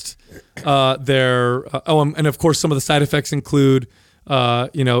suppressed their. And of course, some of the side effects include,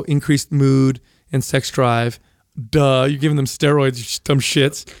 increased mood and sex drive. Duh, you're giving them steroids, you dumb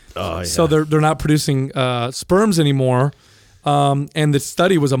shits. Oh, yeah. So they're not producing sperms anymore. And the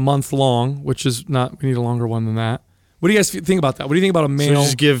study was a month long, which is not. We need a longer one than that. What do you guys think about that? What do you think about a male? So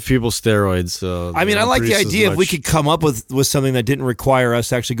just give people steroids. I like the idea if we could come up with something that didn't require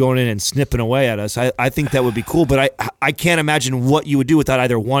us actually going in and snipping away at us. I think that would be cool, but I can't imagine what you would do without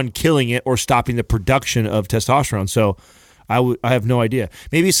either one, killing it, or stopping the production of testosterone. So I have no idea.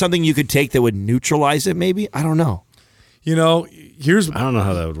 Maybe something you could take that would neutralize it, maybe? I don't know. I don't know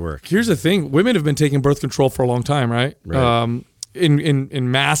how that would work. Here's the thing. Women have been taking birth control for a long time, right?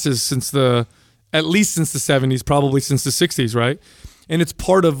 In masses at least since the 70s, probably since the 60s, right? And it's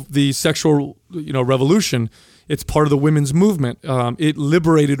part of the sexual, revolution. It's part of the women's movement. It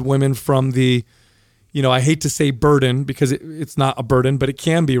liberated women from the, I hate to say burden because it's not a burden, but it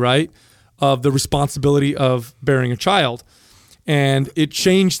can be, right? Of the responsibility of bearing a child. And it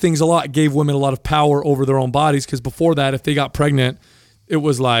changed things a lot. It gave women a lot of power over their own bodies because before that, if they got pregnant, it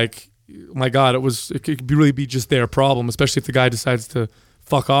was like, oh my God, it could really be just their problem, especially if the guy decides to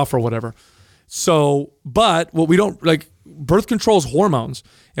fuck off or whatever. So, but what we don't birth control is hormones.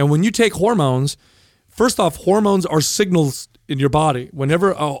 And when you take hormones, first off, hormones are signals in your body.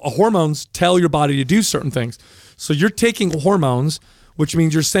 Whenever hormones tell your body to do certain things. So you're taking hormones, which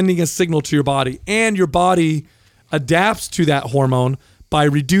means you're sending a signal to your body, and your body adapts to that hormone by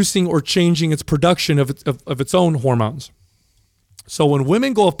reducing or changing its production of its own hormones. So when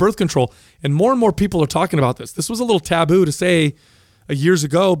women go off birth control, and more people are talking about this. This was a little taboo to say years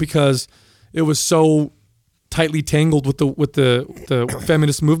ago because it was so tightly tangled with the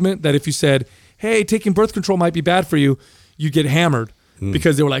feminist movement that if you said, hey, taking birth control might be bad for you, you get hammered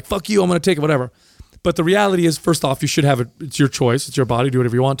because they were like, fuck you, I'm going to take it, whatever. But the reality is, first off, you should have it. It's your choice. It's your body. Do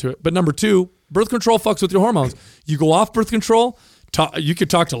whatever you want to it. But number two, birth control fucks with your hormones. You go off birth control, you could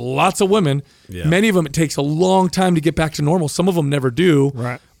talk to lots of women. Yeah. Many of them, it takes a long time to get back to normal. Some of them never do.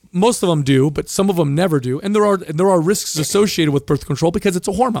 Right. Most of them do, but some of them never do. And there are risks associated with birth control because it's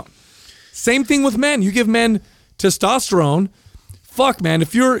a hormone. Same thing with men. You give men testosterone. Fuck, man.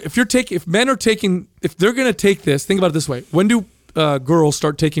 If men are taking, if they're gonna take this, think about it this way: when do girls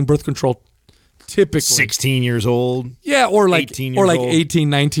start taking birth control? Typically 16 years old. Yeah, or like 18 years old. 18,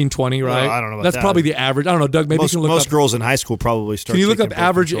 19, 20, right? I don't know about That's that. probably the average. I don't know, Doug. Maybe most, you can look most up. girls in high school probably start. Can you look taking up birth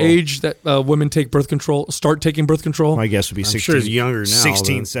average control. age that women start taking birth control? My guess would be 16. I'm sure it's younger now.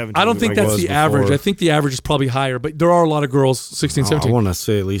 16, 17. I don't think that's the average. I think the average is probably higher, but there are a lot of girls 16, 17. I want to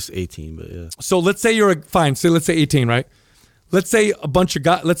say at least 18, but yeah. So let's say let's say 18, right? Let's say a bunch of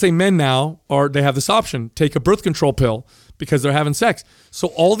guys, let's say men now, they have this option, take a birth control pill because they're having sex. So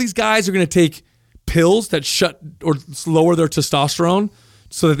all these guys are going to take pills that shut or lower their testosterone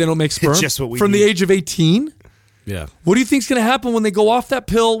so that they don't make sperm Just what we from need. the age of 18. Yeah. What do you think's going to happen when they go off that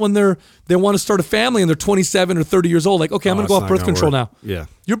pill when they want to start a family and they're 27 or 30 years old? Like, okay, I'm going to go off birth control now. Yeah.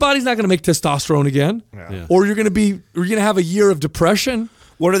 Your body's not going to make testosterone again, Yeah. or you're going to have a year of depression.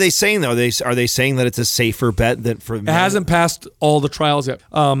 What are they saying though? Are they saying that it's a safer bet than for men? It hasn't passed all the trials yet.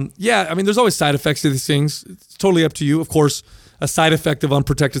 Yeah, I mean, there's always side effects to these things. It's totally up to you. Of course, a side effect of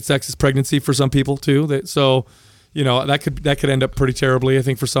unprotected sex is pregnancy for some people too. So, that could end up pretty terribly, I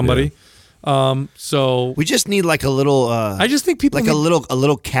think, for somebody. So we just need like a little. I just think people like need, a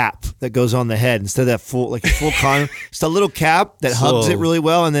little cap that goes on the head instead of that full condom. Just a little cap that hugs it really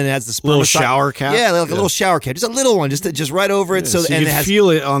well, and then it has the little shower cap. Yeah, like a little shower cap, just a little one, just right over it. So and you it has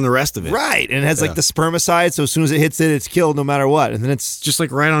feel it on the rest of it, right? And it has like the spermicide, so as soon as it hits it, it's killed no matter what. And then it's just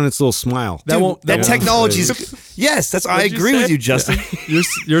like right on its little smile. That technology's yes, I agree with you, Justin.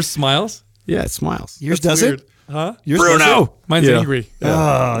 Yours smiles. Yeah, it smiles. Yours That's does weird. it. Huh? Yours Bruno. does it? Mine's angry.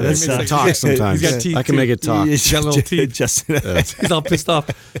 Oh, that's it talks sometimes. He's got teeth, I can too. make it talk. He's got little teeth. Justin. He's all pissed off.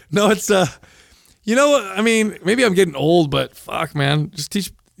 No, it's you know what? I mean, maybe I'm getting old, but fuck, man,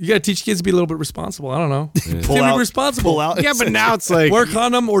 you got to teach kids to be a little bit responsible. I don't know. Be responsible. Pull out. Yeah, but now it's like wear a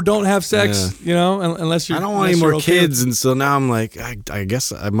condom or don't have sex. Unless you're. I don't want any more kids, and so now I'm like, I guess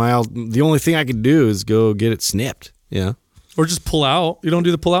the only thing I could do is go get it snipped. Yeah, or just pull out. You don't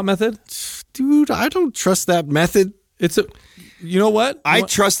do the pull out method, dude. I don't trust that method. You know what? I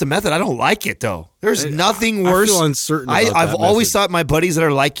trust the method. I don't like it though. There's nothing worse. I feel uncertain about I've that always method. thought my buddies that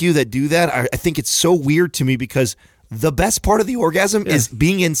are like you that do that. I think it's so weird to me because the best part of the orgasm is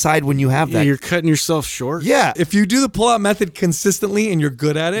being inside when you have that. You're cutting yourself short. Yeah. If you do the pull out method consistently and you're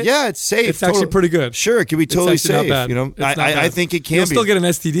good at it, Yeah, it's safe. It's actually pretty good. Sure, it can be totally It's actually safe. not bad. You know, It's not I bad. think it can You'll be. still get an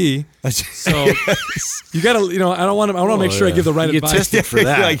STD. So you gotta, I don't want to make sure I give the right You get advice. tested for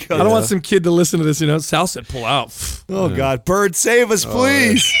that. Like, I don't want some kid to listen to this. Sal said pull out. Oh God, Bird, save us,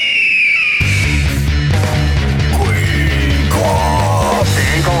 please.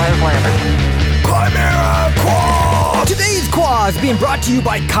 Today's Quah is being brought to you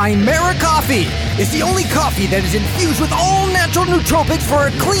by Chimera Coffee. It's the only coffee that is infused with all natural nootropics for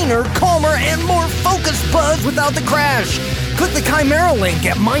a cleaner, calmer, and more focused buzz without the crash. Click the Chimera link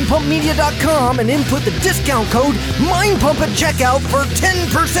at mindpumpmedia.com and input the discount code MINDPUMP at checkout for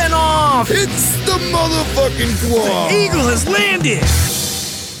 10% off. It's the motherfucking Quah. Eagle has landed.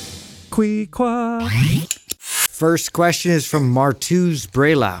 Quee-qua. First question is from Martuz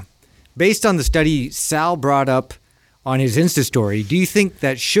Brela. Based on the study Sal brought up on his Insta story, do you think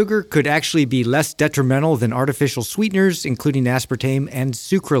that sugar could actually be less detrimental than artificial sweeteners, including aspartame and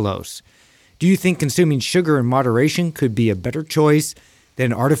sucralose? Do you think consuming sugar in moderation could be a better choice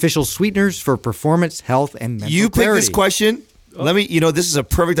than artificial sweeteners for performance, health, and mental You picked clarity? this question. Let me, this is a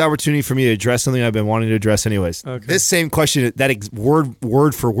perfect opportunity for me to address something I've been wanting to address anyways. Okay. This same question,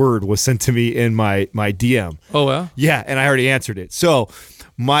 word for word, was sent to me in my DM. Oh well. Yeah, and I already answered it. So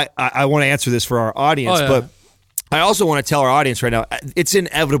I want to answer this for our audience, Oh, yeah. but I also want to tell our audience right now, it's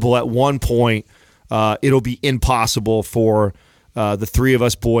inevitable at one point it'll be impossible for the three of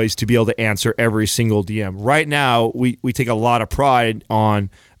us boys to be able to answer every single DM. Right now, we take a lot of pride on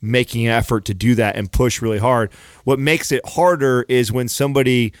making an effort to do that and push really hard. What makes it harder is when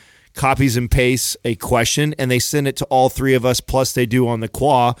somebody copies and pastes a question and they send it to all three of us, plus they do on the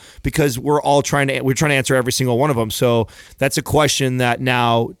Quah, because we're trying to answer every single one of them. So that's a question that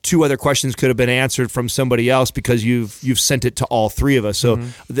now two other questions could have been answered from somebody else because you've sent it to all three of us. So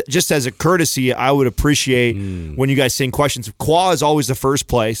just as a courtesy, I would appreciate when you guys send questions. Quah is always the first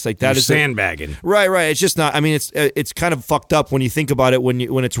place. Like that You're is sandbagging. Right. It's just not. I mean, it's kind of fucked up when you think about it. When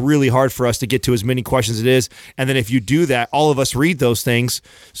it's really hard for us to get to as many questions as it is, and then if you do that, all of us read those things.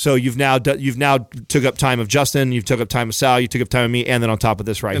 So you've now took up time of Justin, you've took up time of Sal, you took up time of me, and then on top of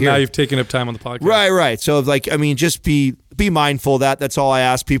this right And here. now you've taken up time on the podcast. Right. So just be mindful of that. That's all I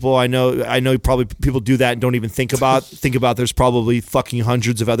ask people. I know probably people do that and don't even think about there's probably fucking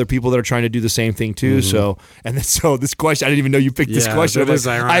hundreds of other people that are trying to do the same thing too. So this question, I didn't even know you picked this question. That is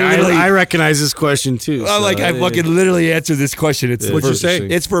ironic. I I recognize this question too. I fucking literally answered this question. It's What'd you say?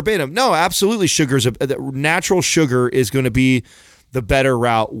 It's verbatim. No, absolutely. Natural sugar is going to be the better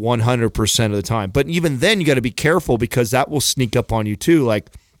route 100% of the time. But even then, you got to be careful because that will sneak up on you too. Like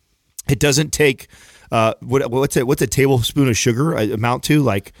it doesn't take what's a tablespoon of sugar amount to?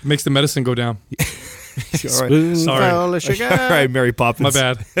 Like Makes the medicine go down. Sorry. Sorry. all right, Mary Poppins.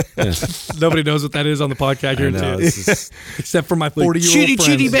 My bad. Nobody knows what that is on the podcast here, know, too. this is Except for my like 40-year-old chitty friends.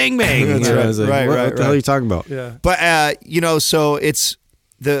 chitty bang bang. That's You know, right. I was like, Right, what the hell are you talking about? Yeah. But so it's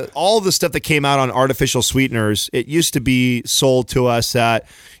all the stuff that came out on artificial sweeteners. It used to be sold to us that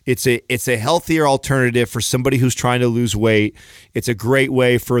it's a healthier alternative for somebody who's trying to lose weight. It's a great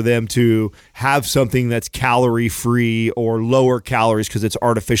way for them to have something that's calorie free or lower calories because it's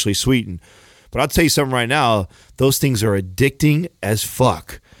artificially sweetened. But I'll tell you something right now, those things are addicting as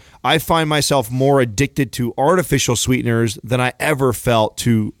fuck. I find myself more addicted to artificial sweeteners than I ever felt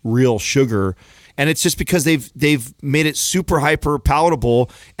to real sugar. And it's just because they've made it super hyper palatable,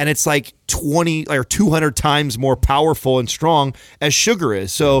 and it's like 20 or 200 times more powerful and strong as sugar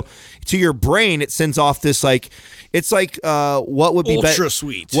is. So to your brain, it sends off this it's like what would be ultra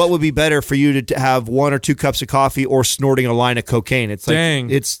sweet. What would be better for you to have 1 or 2 cups of coffee or snorting a line of cocaine? It's like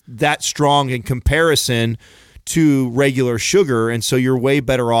it's that strong in comparison to regular sugar, and so you're way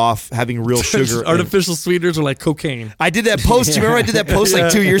better off having real sugar. Artificial sweeteners are like cocaine. I did that post. Do you remember I did that post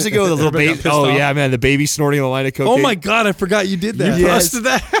like 2 years ago? The little baby. Oh yeah, man, the baby snorting a line of cocaine. Oh my God, I forgot you did that. You posted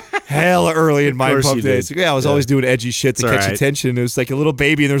that hella early in Mind Pump days. did. Yeah, I was always doing edgy shit to catch attention. It was like a little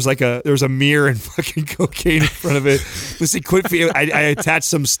baby, and there was a mirror and fucking cocaine in front of it. I attached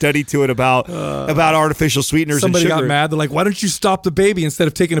some study to it about artificial sweeteners. Somebody and sugar. got mad. They're like, "Why don't you stop the baby instead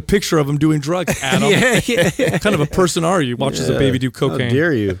of taking a picture of him doing drugs?" Adam, what kind of a person are you? Watches a baby do cocaine. How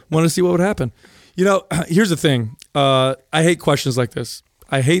dare you? Want to see what would happen? You know, here's the thing. I hate questions like this.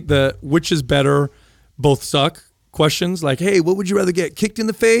 I hate the which is better, both suck questions. Like, hey, what would you rather get, kicked in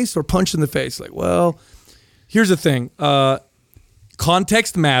the face or punched in the face? Like, well, here's the thing.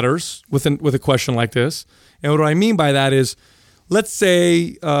 Context matters with a question like this. And what I mean by that is, let's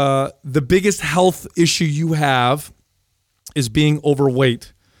say the biggest health issue you have is being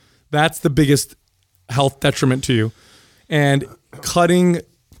overweight. That's the biggest health detriment to you. And cutting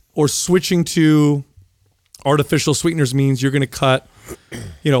or switching to artificial sweeteners means you're going to cut,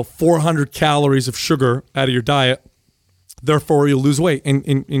 400 calories of sugar out of your diet. Therefore, you'll lose weight.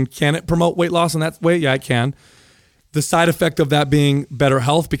 And can it promote weight loss in that way? Yeah, it can. The side effect of that being better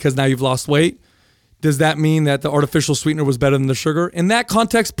health because now you've lost weight. Does that mean that the artificial sweetener was better than the sugar? In that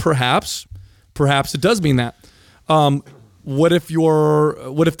context, perhaps it does mean that. What if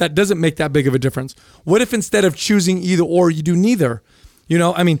that doesn't make that big of a difference? What if instead of choosing either or, you do neither?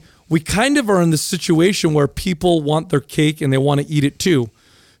 We kind of are in this situation where people want their cake and they want to eat it too.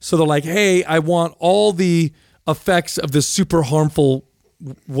 So they're like, hey, I want all the effects of this super harmful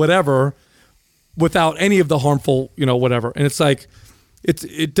whatever without any of the harmful, whatever. And it's like,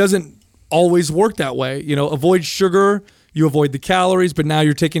 it doesn't always work that way. Avoid sugar, you avoid the calories, but now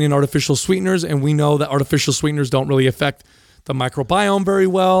you're taking in artificial sweeteners, and we know that artificial sweeteners don't really affect the microbiome very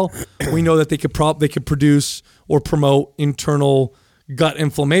well. We know that they could produce or promote internal gut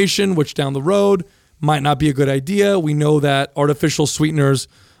inflammation, which down the road might not be a good idea. We know that artificial sweeteners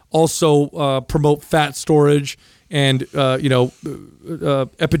also promote fat storage and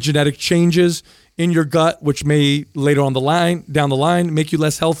epigenetic changes in your gut, which may later down the line make you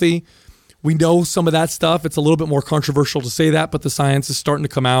less healthy. We know some of that stuff. It's a little bit more controversial to say that, but the science is starting to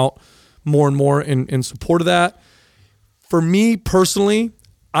come out more and more in support of that. For me personally,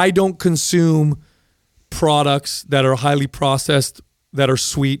 I don't consume products that are highly processed, that are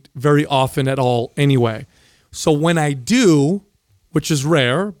sweet very often at all anyway. So when I do, which is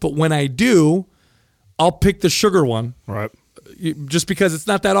rare, but when I do, I'll pick the sugar one. Right. Just because it's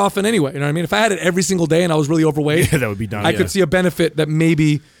not that often anyway. You know what I mean? If I had it every single day and I was really overweight, that would be done. I could see a benefit that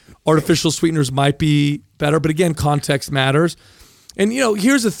maybe artificial sweeteners might be better. But again, context matters. And,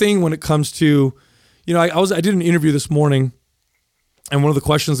 here's the thing when it comes to, I did an interview this morning, and one of the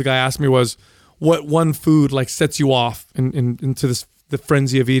questions the guy asked me was, what one food sets you off into the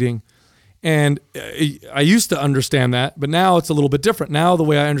frenzy of eating? And I used to understand that, but now it's a little bit different. Now the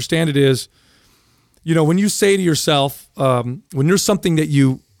way I understand it is, when you say to yourself, when there's something that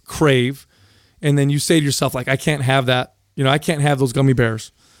you crave, and then you say to yourself, I can't have that, I can't have those gummy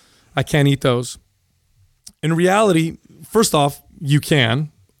bears. I can't eat those. In reality, first off, you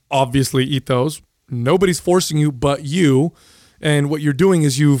can obviously eat those. Nobody's forcing you but you. And what you're doing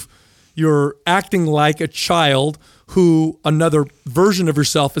is you're acting like a child who another version of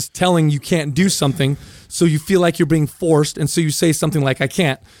yourself is telling you can't do something, so you feel like you're being forced, and so you say something like, I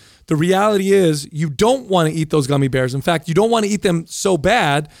can't. The reality is you don't want to eat those gummy bears. In fact, you don't want to eat them so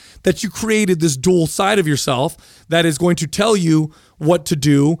bad that you created this dual side of yourself that is going to tell you what to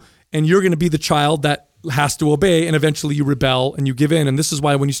do, and you're going to be the child that has to obey, and eventually you rebel and you give in. And this is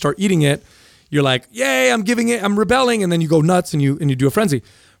why when you start eating it, you're like, yay, I'm rebelling, and then you go nuts and you do a frenzy.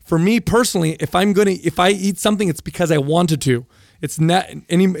 For me personally, if I eat something, it's because I wanted to. It's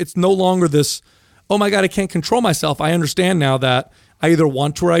no longer this, oh my God, I can't control myself. I understand now that I either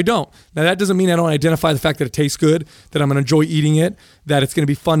want to or I don't. Now, that doesn't mean I don't identify the fact that it tastes good, that I'm going to enjoy eating it, that it's going to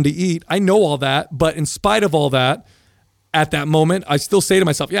be fun to eat. I know all that, but in spite of all that, at that moment, I still say to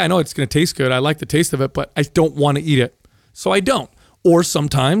myself, yeah, I know it's going to taste good. I like the taste of it, but I don't want to eat it. So I don't. Or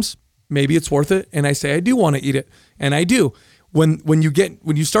sometimes maybe it's worth it, and I say I do want to eat it, and I do. When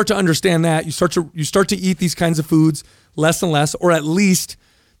you start to understand that, you start to eat these kinds of foods less and less, or at least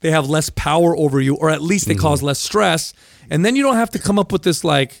they have less power over you, or at least they cause less stress. And then you don't have to come up with this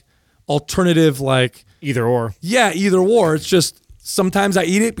like alternative, like Either or. either or. It's just sometimes I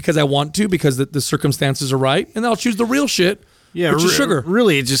eat it because I want to, because the circumstances are right, and I'll choose the real shit, which is sugar.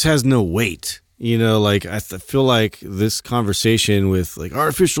 Really, it just has no weight. You know, like I feel like this conversation with like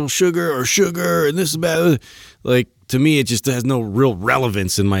artificial sugar and this is bad, like to me, it just has no real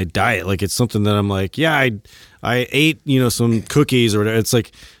relevance in my diet. Like it's something that I'm like, yeah, I ate, some cookies or whatever. It's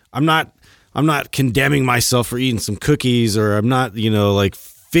like I'm not condemning myself for eating some cookies, or I'm not, like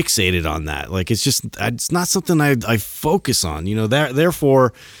fixated on that. Like it's not something I focus on.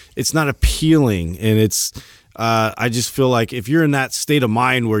 Therefore, it's not appealing, and it's. I just feel like if you're in that state of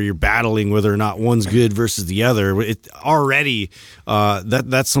mind where you're battling whether or not one's good versus the other,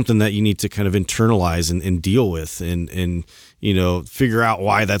 that's something that you need to kind of internalize and deal with, and figure out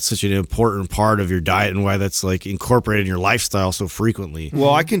why that's such an important part of your diet and why that's like incorporated in your lifestyle so frequently.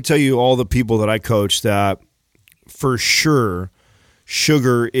 Well, I can tell you all the people that I coach that for sure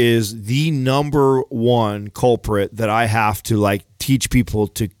sugar is the number one culprit that I have to like teach people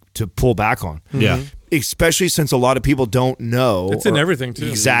to pull back on. Yeah. Especially since a lot of people don't know. It's in everything, too.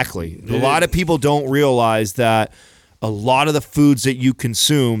 Exactly. A lot of people don't realize that a lot of the foods that you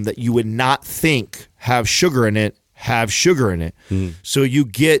consume that you would not think have sugar in it have sugar in it. So you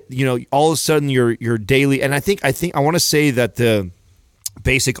get, all of a sudden your daily, and I think I want to say that the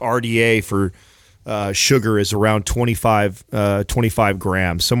basic RDA for sugar is around 25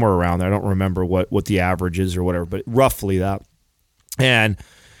 grams, somewhere around there. I don't remember what the average is or whatever, but roughly that. And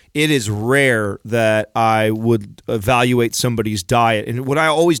it is rare that I would evaluate somebody's diet. And what I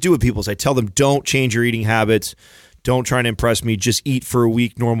always do with people is I tell them, don't change your eating habits. Don't try and impress me. Just eat for a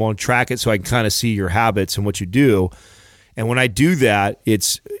week normal and track it so I can kind of see your habits and what you do. And when I do that,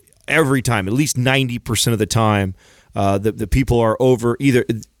 it's every time, at least 90% of the time, the people are either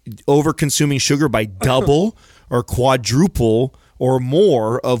over consuming sugar by double or quadruple or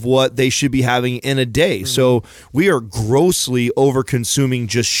more of what they should be having in a day. So we are grossly over-consuming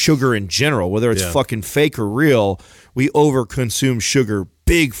just sugar in general, whether it's fucking fake or real. We over-consume sugar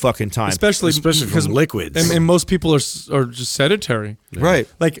big fucking time. Especially because liquids. And most people are just sedentary.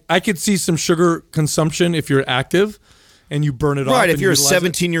 Right. Like I could see some sugar consumption if you're active and you burn it off. Right, if you're a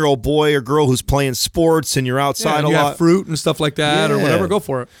 17-year-old boy or girl who's playing sports and you're outside a you lot. have fruit and stuff like that or whatever, go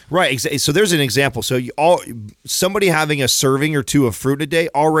for it. Right, so there's an example. So somebody having a serving or two of fruit a day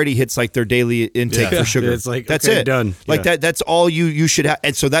already hits like their daily intake for sugar. It's like, that's okay, it. Done. Like that's all you should have.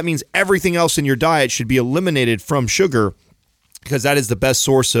 And so that means everything else in your diet should be eliminated from sugar, because that is the best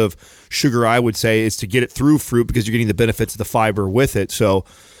source of sugar, I would say, is to get it through fruit because you're getting the benefits of the fiber with it. So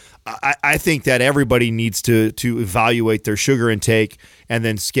I think that everybody needs to evaluate their sugar intake and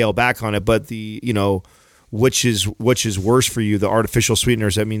then scale back on it. But which is worse for you, the artificial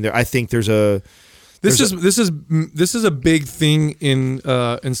sweeteners? I mean, I think this is a big thing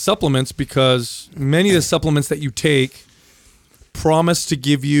in supplements, because many of the supplements that you take promise to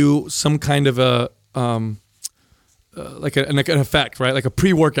give you some kind of a like an effect, right? Like a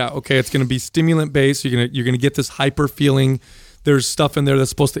pre-workout. Okay, it's going to be stimulant based. You're gonna get this hyper feeling. There's stuff in there that's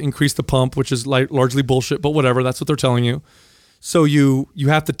supposed to increase the pump, which is largely bullshit, but whatever. That's what they're telling you. So you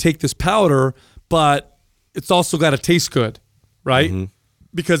have to take this powder, but it's also got to taste good, right? Mm-hmm.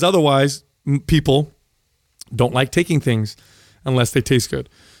 Because otherwise, people don't like taking things unless they taste good.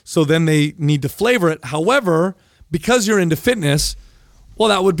 So then they need to flavor it. However, because you're into fitness, well,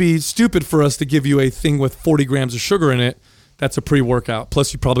 that would be stupid for us to give you a thing with 40 grams of sugar in it. That's a pre-workout.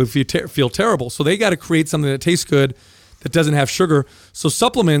 Plus, you probably feel terrible. So they got to create something that tastes good, that doesn't have sugar. So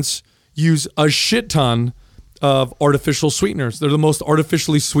supplements use a shit ton of artificial sweeteners. They're the most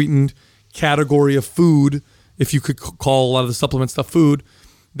artificially sweetened category of food, if you could call a lot of the supplement stuff food,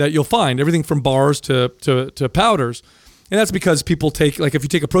 that you'll find. Everything from bars to powders. And that's because people take, like if you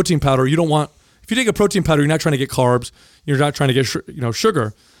take a protein powder, if you take a protein powder, you're not trying to get carbs, you're not trying to get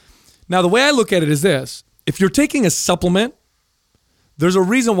sugar. Now, the way I look at it is this. If you're taking a supplement, there's a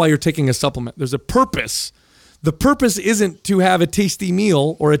reason why you're taking a supplement. There's a purpose. The purpose isn't to have a tasty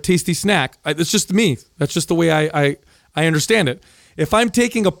meal or a tasty snack. It's just me. That's just the way I understand it. If I'm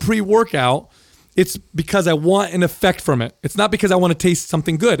taking a pre-workout, it's because I want an effect from it. It's not because I want to taste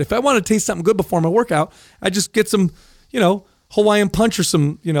something good. If I want to taste something good before my workout, I just get some, Hawaiian Punch or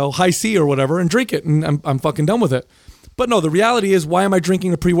some, High C or whatever and drink it, and I'm fucking done with it. But no, the reality is, why am I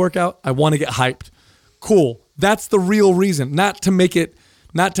drinking a pre-workout? I want to get hyped. Cool. That's the real reason, not to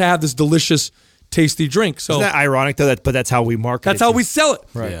have this delicious, tasty drink. So isn't that ironic though? But that's how we market. That's how we sell it.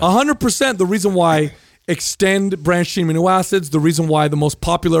 Right. 100%. The reason why extend branched chain amino acids. The reason why the most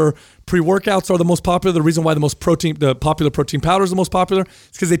popular pre-workouts are the most popular. The reason why the popular protein powder is the most popular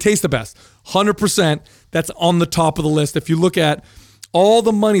is because they taste the best. 100%. That's on the top of the list. If you look at all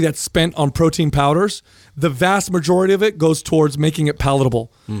the money that's spent on protein powders, the vast majority of it goes towards making it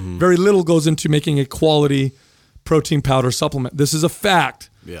palatable. Very little goes into making a quality protein powder supplement. This is a fact.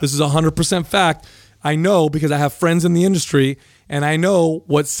 Yeah. This is 100% fact. I know because I have friends in the industry and I know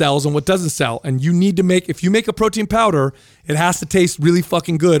what sells and what doesn't sell. And you need to if you make a protein powder, it has to taste really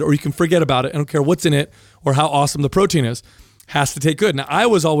fucking good or you can forget about it. I don't care what's in it or how awesome the protein is. Has to taste good. Now, I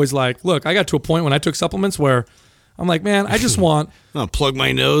was always like, look, I got to a point when I took supplements where I'm like, man, I just want... I'll plug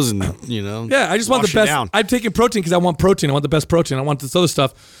my nose and, Yeah, I just want the wash it best. down. I'm taking protein because I want protein. I want the best protein. I want this other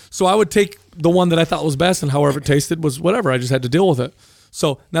stuff. So I would take the one that I thought was best and however it tasted was whatever. I just had to deal with it.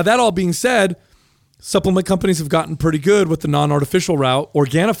 So now that all being said, supplement companies have gotten pretty good with the non-artificial route.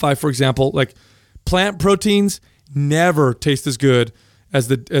 Organifi, for example, like plant proteins never taste as good as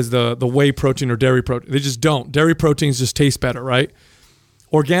the whey protein or dairy protein. They just don't. Dairy proteins just taste better, right?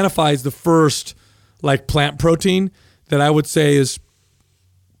 Organifi is the first like plant protein that I would say is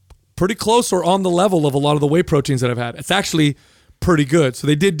pretty close or on the level of a lot of the whey proteins that I've had. It's actually pretty good. So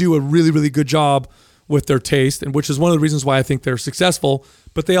they did do a really, really good job with their taste, and which is one of the reasons why I think they're successful.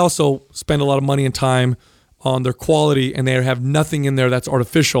 But they also spend a lot of money and time on their quality, and they have nothing in there that's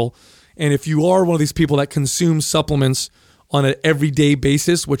artificial. And if you are one of these people that consumes supplements on an everyday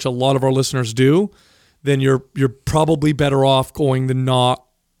basis, which a lot of our listeners do, then you're probably better off going the not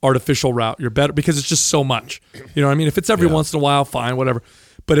artificial route. You're better because it's just so much. You know what I mean? If it's every once in a while, fine, whatever.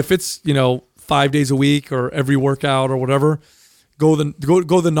 But if it's 5 days a week or every workout or whatever, go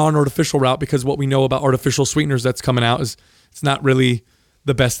the non-artificial route, because what we know about artificial sweeteners that's coming out is it's not really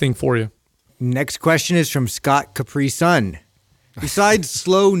the best thing for you. Next question is from Scott Capri Sun. Besides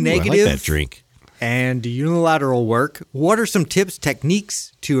slow negative I like that drink. and unilateral work, what are some tips,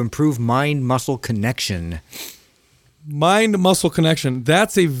 techniques to improve mind-muscle connection? Mind-muscle connection.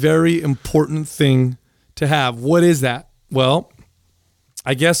 That's a very important thing to have. What is that? Well,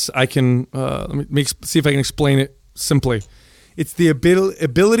 I guess I can let me see if I can explain it simply. It's the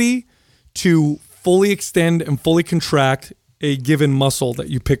ability to fully extend and fully contract a given muscle that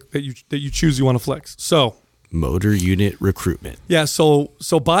you pick, that you choose you want to flex. So Motor unit recruitment. yeah, so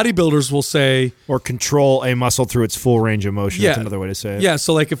bodybuilders will say, Or control a muscle through its full range of motion. That's another way to say it. yeah.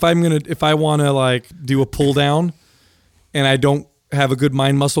 So like if I want to like do a pull down, and I don't have a good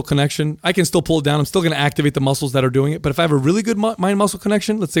mind-muscle connection, I can still pull it down. I'm still going to activate the muscles that are doing it. But if I have a really good mind-muscle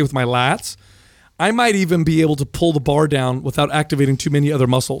connection, let's say with my lats, I might even be able to pull the bar down without activating too many other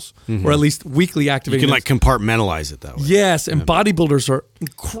muscles, or at least weakly You activating. can like compartmentalize it that way. yes, and bodybuilders are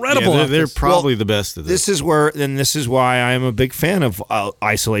incredible. Yeah, at they're this. probably the best at this. This is why I'm a big fan of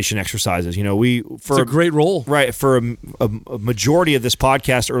isolation exercises. It's a great role. Right. For a majority of this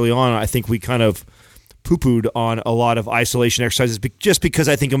podcast early on, I think we kind of poo-pooed on a lot of isolation exercises just because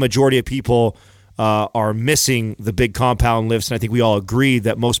I think a majority of people are missing the big compound lifts. And I think we all agree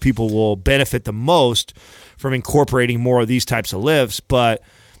that most people will benefit the most from incorporating more of these types of lifts. But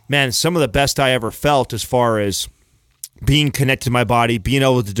man, some of the best I ever felt as far as being connected to my body, being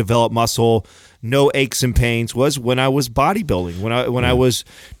able to develop muscle, no aches and pains, was when I was bodybuilding, when I was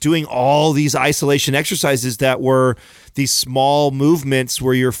doing all these isolation exercises that were these small movements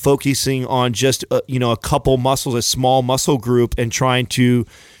where you're focusing on just a couple muscles, a small muscle group, and trying to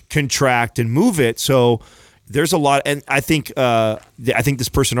contract and move it. So there's a lot, and I think this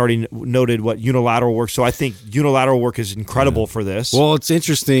person already noted what unilateral work. So I think unilateral work is incredible for this. Well, it's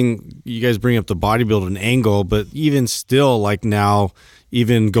interesting you guys bring up the bodybuilding angle, but even still, like now,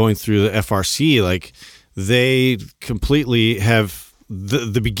 even going through the FRC, like they completely have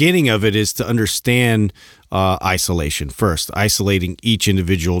the beginning of it is to understand isolation first, isolating each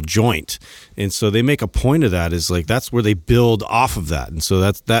individual joint. And so they make a point of that, is like that's where they build off of that. And so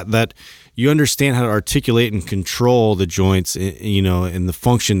that's that you understand how to articulate and control the joints, and the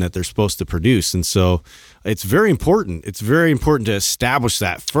function that they're supposed to produce. And so it's very important. It's very important to establish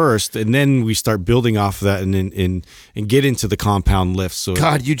that first, and then we start building off of that and get into the compound lifts. So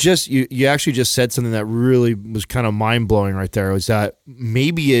God, you actually just said something that really was kind of mind blowing right there. Was that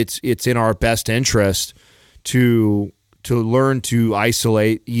maybe it's in our best interest to learn to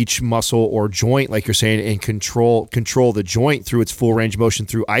isolate each muscle or joint, like you're saying, and control the joint through its full range of motion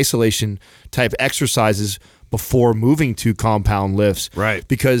through isolation type exercises before moving to compound lifts. Right.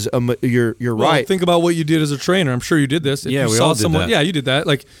 Because you're Well, right. Think about what you did as a trainer. I'm sure you did this. If Yeah, you we saw all did someone, that. Yeah, you did that.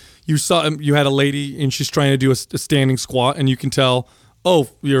 Like you had a lady and she's trying to do a standing squat, and you can tell, oh,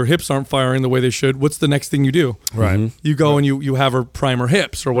 your hips aren't firing the way they should. What's the next thing you do? Right. You go and you have her prime her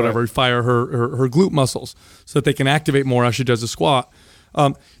hips or whatever, fire her glute muscles so that they can activate more as she does a squat.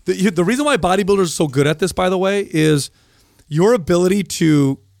 The reason why bodybuilders are so good at this, by the way, is your ability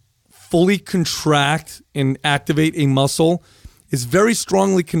to fully contract and activate a muscle is very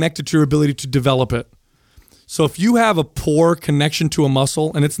strongly connected to your ability to develop it. So if you have a poor connection to a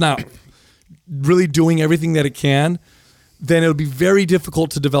muscle and it's not really doing everything that it can, then it'll be very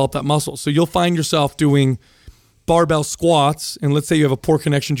difficult to develop that muscle. So you'll find yourself doing barbell squats, and let's say you have a poor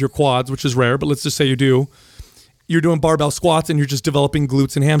connection to your quads, which is rare, but let's just say you do. You're doing barbell squats and you're just developing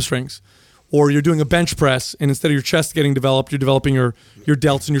glutes and hamstrings. Or you're doing a bench press, and instead of your chest getting developed, you're developing your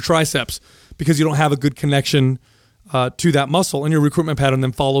delts and your triceps because you don't have a good connection to that muscle. And your recruitment pattern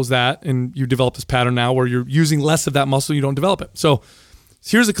then follows that, and you develop this pattern now where you're using less of that muscle, you don't develop it. So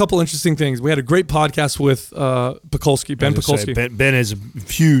here's a couple interesting things. We had a great podcast with Pekulski, Ben Pekulski. Ben is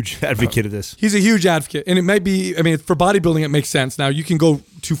a huge advocate of this. He's a huge advocate. And it might be, I mean, for bodybuilding, it makes sense. Now, you can go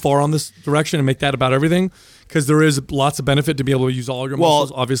too far on this direction and make that about everything because there is lots of benefit to be able to use all your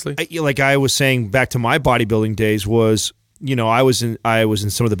muscles, obviously. Like I was saying back to my bodybuilding days was, you know, I was in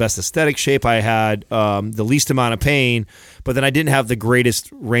some of the best aesthetic shape. I had the least amount of pain, but then I didn't have the greatest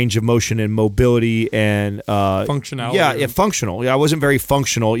range of motion and mobility and functionality. Yeah, functional. Yeah, I wasn't very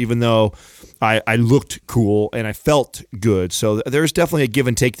functional, even though I looked cool and I felt good. So there's definitely a give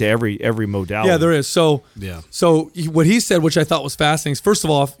and take to every modality. Yeah, there is. So what he said, which I thought was fascinating, is first of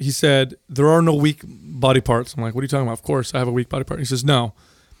all, he said there are no weak body parts. I'm like, what are you talking about? Of course, I have a weak body part. He says, no.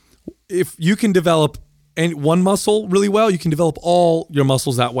 If you can develop one muscle really well, you can develop all your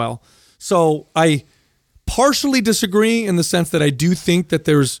muscles that well. So I partially disagree in the sense that I do think that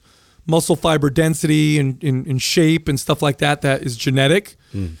there's muscle fiber density and in shape and stuff like that is genetic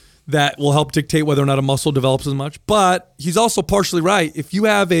that will help dictate whether or not a muscle develops as much. But he's also partially right. If you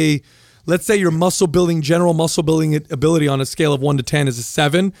have let's say your general muscle building ability on a scale of 1 to 10 is a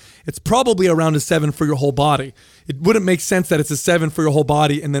 7, it's probably around a 7 for your whole body. It wouldn't make sense that it's a 7 for your whole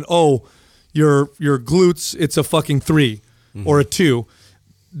body and then, your glutes, it's a fucking 3 or a 2.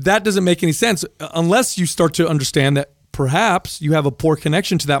 That doesn't make any sense unless you start to understand that perhaps you have a poor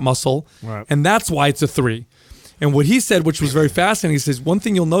connection to that muscle, and that's why it's a 3. And what he said, which was very fascinating, he says, one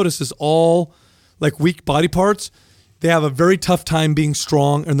thing you'll notice is all like weak body parts, they have a very tough time being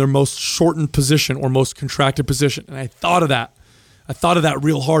strong in their most shortened position or most contracted position. And I thought of that. I thought of that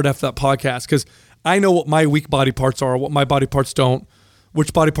real hard after that podcast because I know what my weak body parts are, what my body parts don't,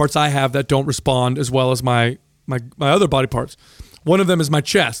 which body parts I have that don't respond as well as my other body parts. One of them is my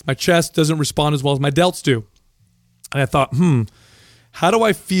chest. My chest doesn't respond as well as my delts do. And I thought, how do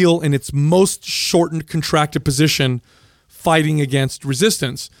I feel in its most shortened, contracted position fighting against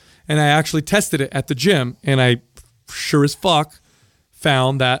resistance? And I actually tested it at the gym, and I sure as fuck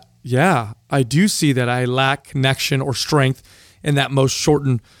found that, yeah, I do see that I lack connection or strength in that most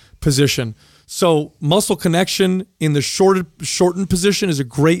shortened position. So muscle connection in the shortened position is a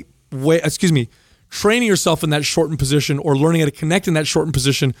great way, training yourself in that shortened position or learning how to connect in that shortened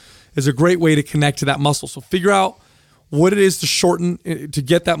position is a great way to connect to that muscle. So figure out what it is to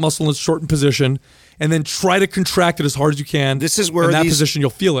get that muscle in a shortened position and then try to contract it as hard as you can. This is where in that position you'll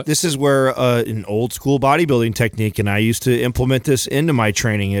feel it. This is where an old school bodybuilding technique, and I used to implement this into my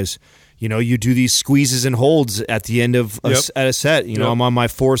training, is you do these squeeses and holds at the end of at a set. I'm on my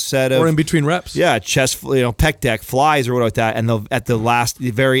fourth set of, or in between reps. Yeah, chest, pec deck, flies, or what like that. And at the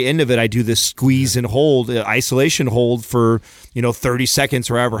very end of it, I do this squeeze and hold, isolation hold for 30 seconds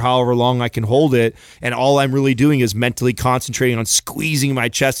or however long I can hold it. And all I'm really doing is mentally concentrating on squeezing my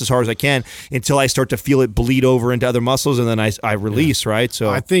chest as hard as I can until I start to feel it bleed over into other muscles, and then I release. Right. So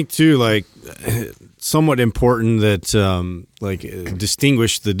I think too, like, somewhat important that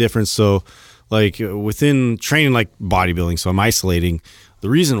distinguish the difference. So like within training like bodybuilding, so I'm isolating. The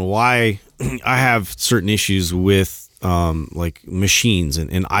reason why I have certain issues with like machines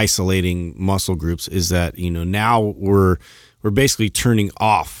and isolating muscle groups is that now we're basically turning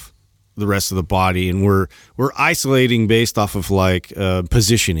off the rest of the body, and we're isolating based off of like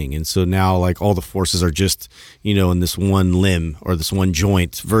positioning. And so now like all the forces are just in this one limb or this one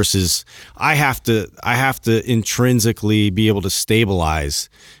joint, versus I have to intrinsically be able to stabilize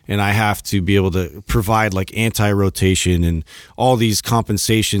and I have to be able to provide like anti-rotation and all these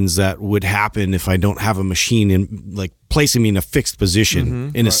compensations that would happen if I don't have a machine in like placing me in a fixed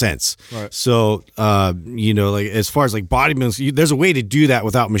position in a sense. Right. So, like as far as like bodybuilding, there's a way to do that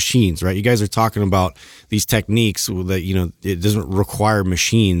without machines, right? You guys are talking about these techniques that, it doesn't require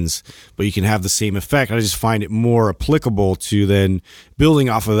machines, but you can have the same effect. I just find it more applicable to then building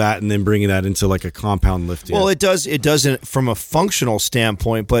off of that and then bringing that into like a compound lift. Well, it doesn't from a functional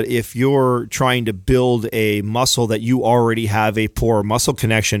standpoint, but if you're trying to build a muscle that you already have a poor muscle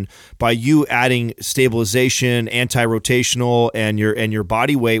connection, by you adding stabilization, anti-rotational, and your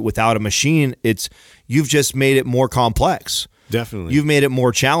body weight without a machine, you've just made it more complex. Definitely. You've made it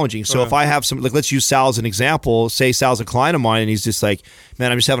more challenging. So if I have let's use Sal as an example. Say Sal's a client of mine and he's just like,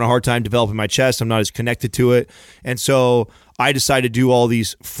 man, I'm just having a hard time developing my chest. I'm not as connected to it. And so I decide to do all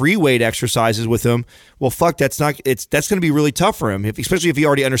these free weight exercises with him. Well, fuck, that's going to be really tough for him. Especially if he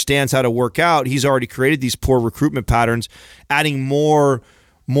already understands how to work out. He's already created these poor recruitment patterns. Adding more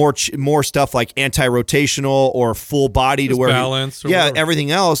stuff like anti-rotational or full body to where balance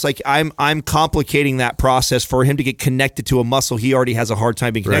everything else, like I'm complicating that process for him to get connected to a muscle he already has a hard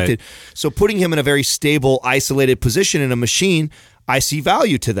time being connected. Right. So putting him in a very stable, isolated position in a machine, I see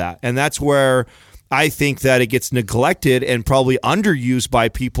value to that. And that's where I think that it gets neglected and probably underused by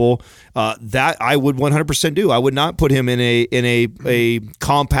people. That I would 100% do. I would not put him in a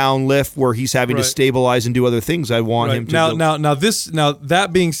compound lift where he's having to stabilize and do other things. I want him to now.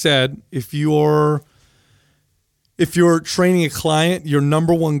 That being said, if you're training a client, your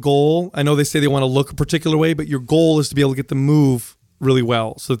number one goal, I know they say they want to look a particular way, but your goal is to be able to get them move really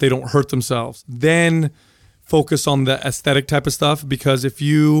well so that they don't hurt themselves. Then focus on the aesthetic type of stuff, because if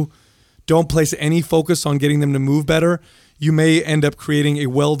you don't place any focus on getting them to move better, you may end up creating a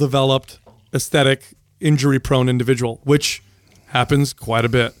well-developed, aesthetic, injury-prone individual, which happens quite a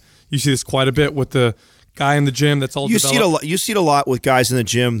bit. You see this quite a bit with the guy in the gym that's all developed. You see it a lot with guys in the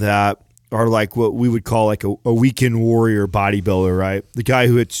gym that are like what we would call like a weekend warrior bodybuilder, right? The guy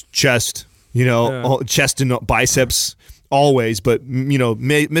who hits chest, chest and biceps always, but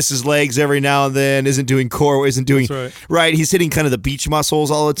misses legs every now and then, isn't doing core, isn't doing right. He's hitting kind of the beach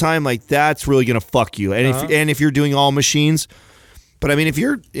muscles all the time. Like that's really gonna fuck you. And if you're doing all machines, but I mean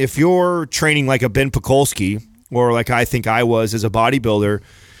if you're training like a Ben Pakulski or like I think I was as a bodybuilder,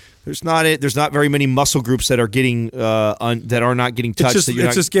 there's not very many muscle groups that are getting that are not getting touched.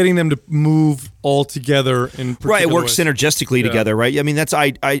 It's just getting them to move all together in right. It works ways. synergistically together, right? I mean, that's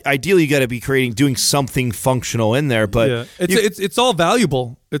ideally you got to be doing something functional in there, but it's all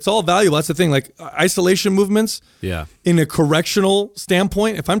valuable. It's all valuable. That's the thing. Like isolation movements. Yeah. In a correctional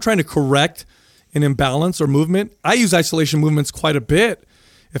standpoint, if I'm trying to correct an imbalance or movement, I use isolation movements quite a bit.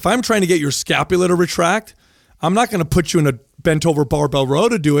 If I'm trying to get your scapula to retract, I'm not going to put you in a bent over barbell row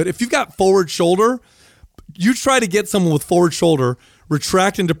to do it. If you've got forward shoulder, you try to get someone with forward shoulder,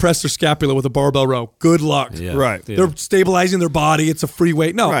 retract and depress their scapula with a barbell row. Good luck. Yeah. Right. Yeah. They're stabilizing their body. It's a free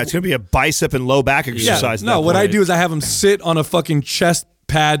weight. No. Right. It's going to be a bicep and low back exercise. No, what I do is I have them sit on a fucking chest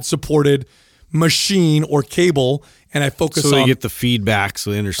pad supported machine or cable, and I focus on... So they get the feedback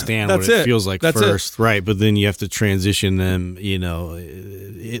so they understand what it feels like first. Right, but then you have to transition them,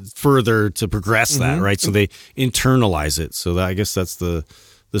 further to progress that, right? So they internalize it. So I guess that's the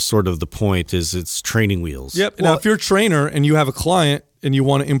sort of the point is it's training wheels. Yep. Now, if you're a trainer and you have a client and you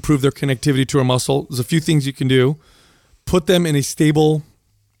want to improve their connectivity to a muscle, there's a few things you can do. Put them in a stable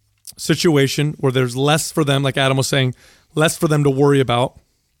situation where there's less for them, like Adam was saying, less for them to worry about.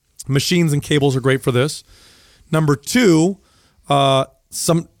 Machines and cables are great for this. Number two,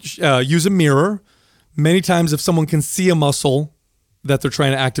 use a mirror. Many times if someone can see a muscle that they're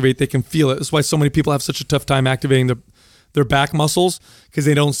trying to activate, they can feel it. That's why so many people have such a tough time activating their back muscles because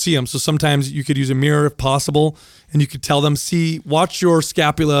they don't see them. So sometimes you could use a mirror if possible, and you could tell them, watch your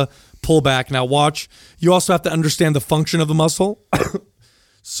scapula pull back. Now watch. You also have to understand the function of the muscle.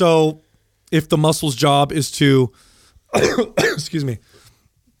 So if the muscle's job is to,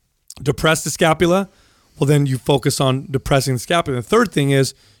 depress the scapula, well, then you focus on depressing the scapula. The third thing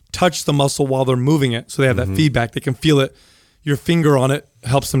is touch the muscle while they're moving it. So they have that feedback. They can feel it. Your finger on it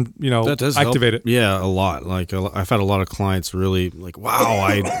helps them, that does activate help. it. Yeah, a lot. Like I've had a lot of clients really like, wow,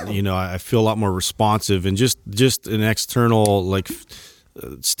 I feel a lot more responsive, and just an external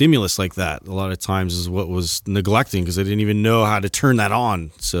stimulus like that a lot of times is what was neglecting because I didn't even know how to turn that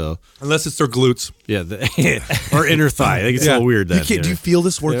on. So unless it's their glutes, or inner thigh, I think it's a little weird. Then do you feel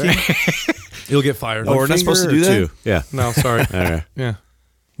this working? You'll get fired. Oh, we're not supposed to do that. Yeah. No, sorry. All right. Yeah.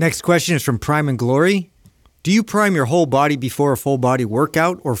 Next question is from Prime and Glory. Do you prime your whole body before a full body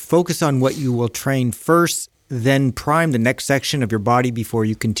workout, or focus on what you will train first then prime the next section of your body before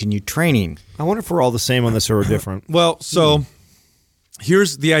you continue training? I wonder if we're all the same on this or different. Well, so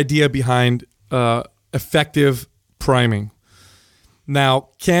here's the idea behind effective priming. Now,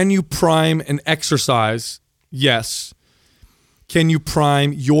 can you prime an exercise? Yes. Can you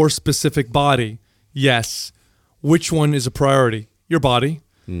prime your specific body? Yes. Which one is a priority? Your body.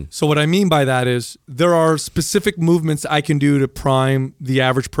 So what I mean by that is there are specific movements I can do to prime the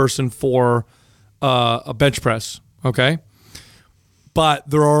average person for a bench press, okay? But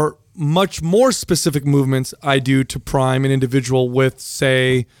there are much more specific movements I do to prime an individual with,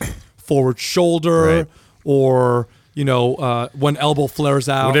 say, forward shoulder or, when elbow flares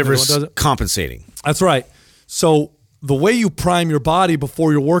out. Whatever's compensating. That's right. So the way you prime your body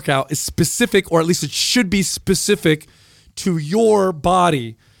before your workout is specific, or at least it should be specific to your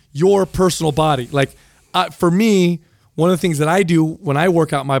body, your personal body. Like for me, one of the things that I do when I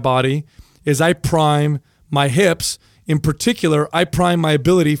work out my body is I prime my hips. In particular, I prime my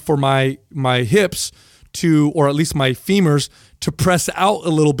ability for my hips to, or at least my femurs, to press out a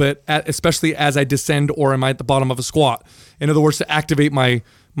little bit, especially as I descend or am I at the bottom of a squat. In other words, to activate my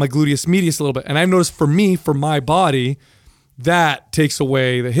gluteus medius a little bit. And I've noticed for me, for my body, that takes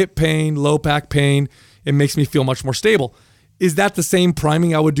away the hip pain, low back pain. It makes me feel much more stable. Is that the same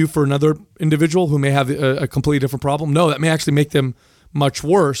priming I would do for another individual who may have a completely different problem? No, that may actually make them much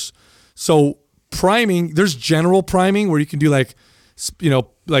worse. So priming, there's general priming where you can do like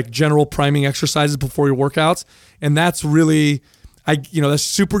general priming exercises before your workouts. And that's really, that's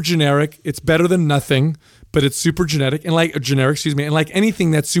super generic. It's better than nothing, but it's super generic and and like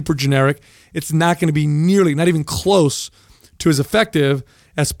anything that's super generic, it's not going to be not even close to as effective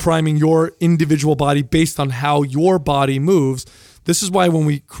as priming your individual body based on how your body moves. This is why when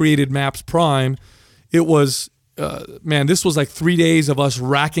we created MAPS Prime, it was, this was like 3 days of us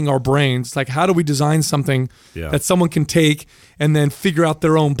racking our brains. Like, how do we design something that someone can take and then figure out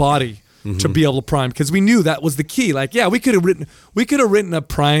their own body to be able to prime? Because we knew that was the key. Like, we could have written a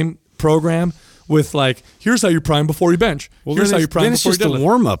prime program with like, here's how you prime before you bench. Well, here's how you prime it's before just you a deadlift.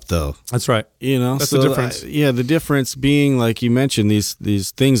 warm up, though. That's right. That's so the difference. The difference being, like you mentioned,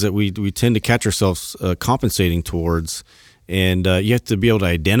 these things that we tend to catch ourselves compensating towards, and you have to be able to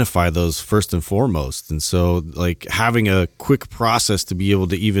identify those first and foremost. And so, like, having a quick process to be able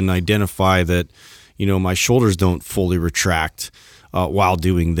to even identify that, my shoulders don't fully retract while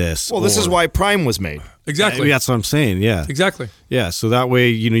doing this. Well, this is why Prime was made. Exactly. That's what I'm saying. Yeah. Exactly. Yeah. So that way,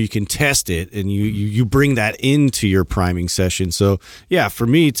 you can test it and you bring that into your priming session. So yeah, for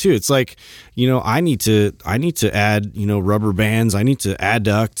me too, it's like, I need to add, rubber bands. I need to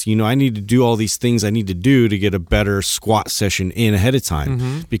adduct, I need to do all these things I need to do to get a better squat session in ahead of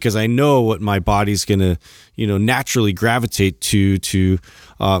time because I know what my body's going to, naturally gravitate to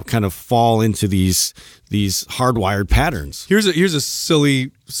kind of fall into these hardwired patterns. Here's a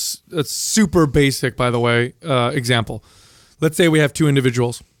silly, super basic, by the way, example. Let's say we have two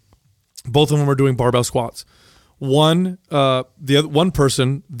individuals. Both of them are doing barbell squats. One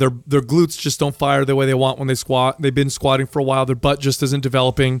person, their glutes just don't fire the way they want when they squat. They've been squatting for a while. Their butt just isn't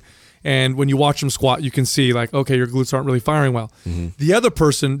developing. And when you watch them squat, you can see like, okay, your glutes aren't really firing well. The other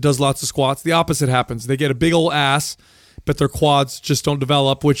person does lots of squats. The opposite happens. They get a big old ass, but their quads just don't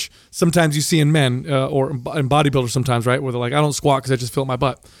develop, which sometimes you see in men or in bodybuilders sometimes, right? Where they're like, I don't squat because I just feel my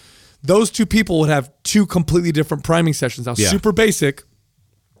butt. Those two people would have two completely different priming sessions. Now, super basic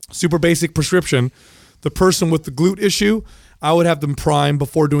prescription. The person with the glute issue, I would have them prime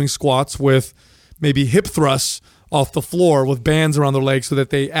before doing squats with maybe hip thrusts off the floor with bands around their legs so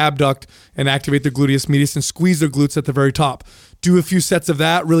that they abduct and activate their gluteus medius and squeeze their glutes at the very top. Do a few sets of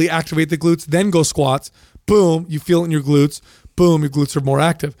that, really activate the glutes, then go squats. Boom, you feel it in your glutes. Boom, your glutes are more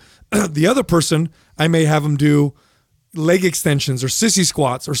active. The other person, I may have them do leg extensions or sissy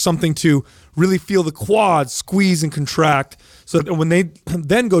squats or something to really feel the quads squeeze and contract so that when they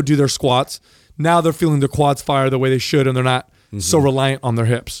then go do their squats, now they're feeling their quads fire the way they should and they're not so reliant on their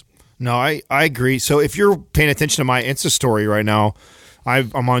hips. No, I agree. So if you're paying attention to my Insta story right now,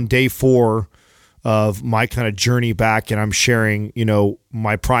 I'm on day 4 of my kind of journey back, and I'm sharing,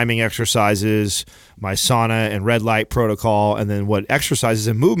 my priming exercises, my sauna and red light protocol, and then what exercises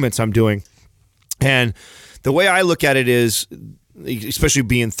and movements I'm doing. And the way I look at it is, especially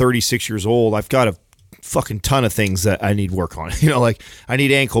being 36 years old, I've got a fucking ton of things that I need work on. Like I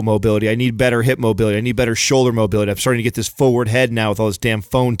need ankle mobility, I need better hip mobility, I need better shoulder mobility. I'm starting to get this forward head now with all this damn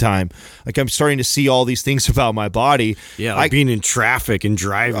phone time. Like I'm starting to see all these things about my body. Yeah, like being in traffic and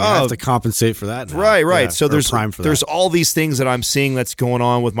driving, I have to compensate for that now. Right. Yeah, so there's all these things that I'm seeing that's going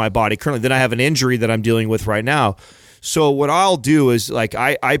on with my body currently. Then I have an injury that I'm dealing with right now. So what I'll do is like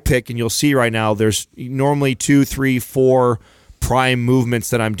I pick, and you'll see right now there's normally 2, 3, 4 prime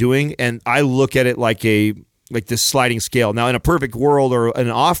movements that I'm doing, and I look at it like this sliding scale. Now in a perfect world or an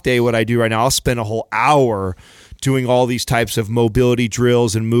off day, what I do right now, I'll spend a whole hour doing all these types of mobility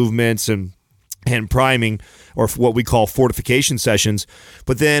drills and movements and priming, or what we call fortification sessions.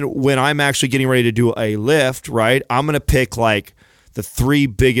 But then when I'm actually getting ready to do a lift, right, I'm going to pick like the 3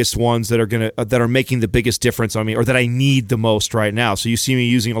 biggest ones that are making the biggest difference on me, or that I need the most right now. So you see me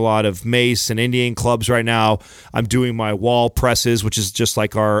using a lot of mace and Indian clubs right now. I'm doing my wall presses, which is just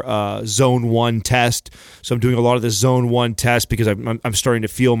like our zone 1 test. So I'm doing a lot of the zone 1 test because I'm starting to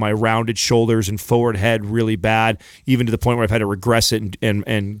feel my rounded shoulders and forward head really bad, even to the point where I've had to regress it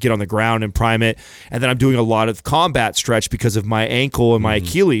and get on the ground and prime it. And then I'm doing a lot of combat stretch because of my ankle and my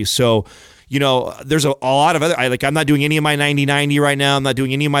Achilles. So there's a lot of other. I'm not doing any of my 90-90 right now. I'm not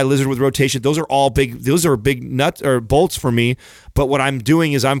doing any of my lizard with rotation. Those are all big. Those are big nuts or bolts for me. But what I'm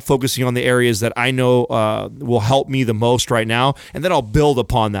doing is I'm focusing on the areas that I know will help me the most right now, and then I'll build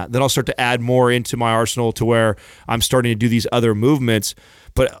upon that. Then I'll start to add more into my arsenal to where I'm starting to do these other movements.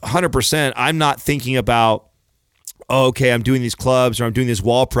 But 100%, I'm not thinking about, oh, okay, I'm doing these clubs or I'm doing this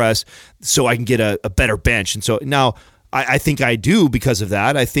wall press so I can get a better bench. And so now, I think I do because of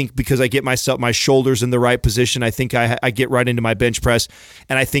that. I think because I get my shoulders in the right position, I think I get right into my bench press,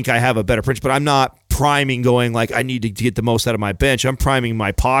 and I think I have a better bench. But I'm not priming going like I need to get the most out of my bench. I'm priming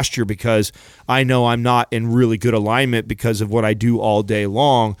my posture because I know I'm not in really good alignment because of what I do all day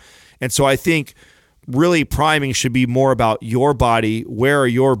long. And so I think really priming should be more about your body. Where are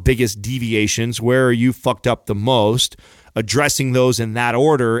your biggest deviations? Where are you fucked up the most? Addressing those in that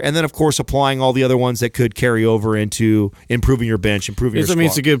order, and then of course applying all the other ones that could carry over into improving your bench, improving your squat. I mean,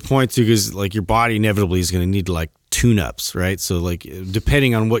 it's a good point too, because like your body inevitably is going to need like tune-ups, right? So like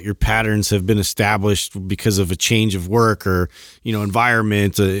depending on what your patterns have been established because of a change of work or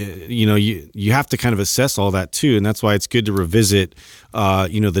environment, you have to kind of assess all that too, and that's why it's good to revisit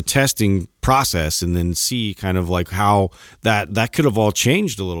the testing process and then see kind of like how that could have all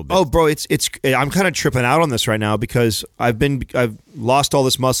changed a little bit. Oh, bro, it's I'm kind of tripping out on this right now because I've lost all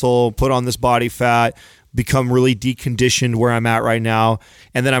this muscle, put on this body fat, become really deconditioned where I'm at right now,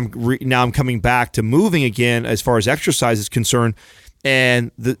 and then I'm coming back to moving again as far as exercise is concerned. And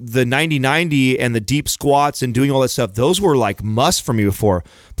the 90-90 and the deep squats and doing all that stuff, those were like must for me before.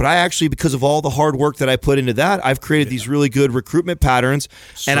 But I actually, because of all the hard work that I put into that, I've created these really good recruitment patterns.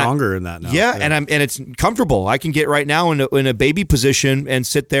 Stronger in that now. Yeah, and it's comfortable. I can get right now in a baby position and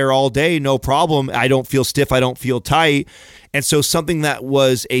sit there all day, no problem. I don't feel stiff. I don't feel tight. And so something that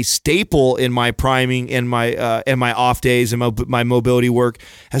was a staple in my priming and my off days and my mobility work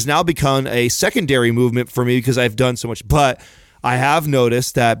has now become a secondary movement for me because I've done so much. But I have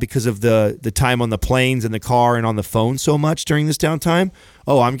noticed that because of the time on the planes and the car and on the phone so much during this downtime,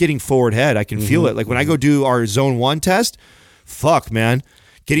 I'm getting forward head. I can feel it. Like when I go do our zone 1 test, fuck, man,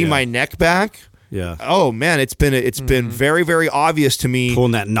 getting my neck back. Yeah. Oh man, it's been very, very obvious to me.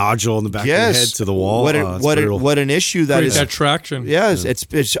 Pulling that nodule in the back of your head to the wall. What an issue that is. That traction. Yes,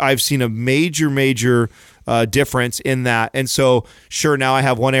 it's I've seen a major difference in that. And so sure, now I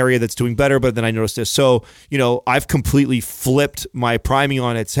have one area that's doing better, but then I noticed this. So, I've completely flipped my priming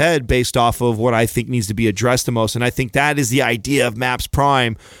on its head based off of what I think needs to be addressed the most. And I think that is the idea of MAPS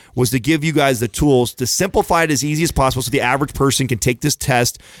Prime, was to give you guys the tools to simplify it as easy as possible so the average person can take this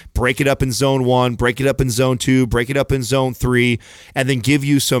test, break it up in zone 1, break it up in zone 2, break it up in zone 3, and then give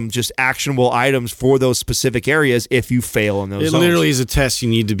you some just actionable items for those specific areas if you fail in those zones. It literally is a test you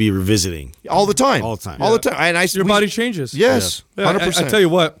need to be revisiting. All the time. All the time. And your body changes. Yes, 100%. I tell you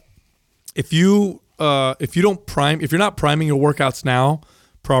what, if you don't prime, if you're not priming your workouts now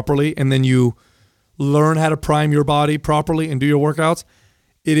properly, and then you learn how to prime your body properly and do your workouts,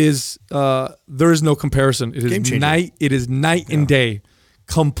 it is there is no comparison. It is night and day,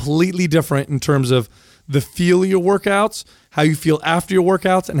 completely different in terms of the feel of your workouts, how you feel after your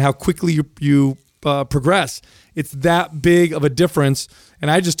workouts, and how quickly you progress. It's that big of a difference, and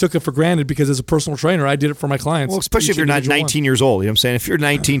I just took it for granted because as a personal trainer, I did it for my clients. Well, especially if you're not 19 years old. You know what I'm saying? If you're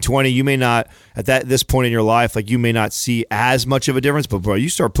 19, 20, you may not, at this point in your life, like you may not see as much of a difference, but bro, you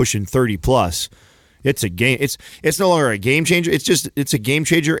start pushing 30 plus. It's a game. It's no longer a game changer. It's a game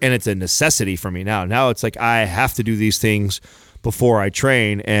changer, and it's a necessity for me now. Now it's like I have to do these things before I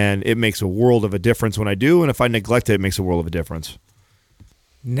train, and it makes a world of a difference when I do. And if I neglect it, it makes a world of a difference.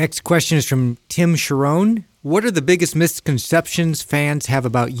 Next question is from Tim Sharon. What are the biggest misconceptions fans have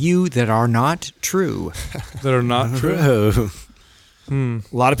about you that are not true? That are not true? A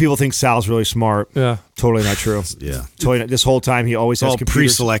lot of people think Sal's really smart. Yeah. Totally not true. Yeah. Totally not. This whole time he always has All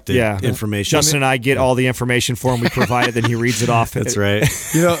computers. pre-selected information. Justin and I get all the information for him. We provide it, then he reads it off. That's right.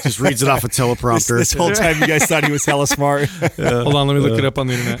 Just reads it off a teleprompter. This whole time you guys thought he was hella smart. Hold on, let me look it up on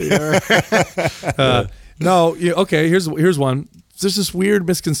the internet. Okay, here's one. There's this weird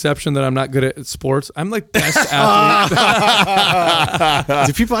misconception that I'm not good at sports. I'm like best athlete.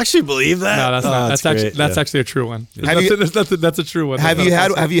 Do people actually believe that? No, that's not. That's actually a true one. That's a true one. Have you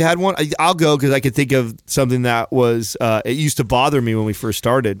had one? I'll go because I could think of something that was. It used to bother me when we first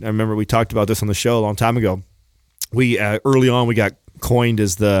started. I remember we talked about this on the show a long time ago. We early on we got coined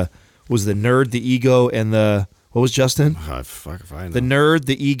as the nerd, the ego, and the what was Justin? Fuck if I know. The nerd,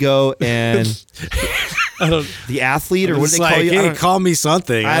 the ego, and the athlete, or what did they call you? Hey, call me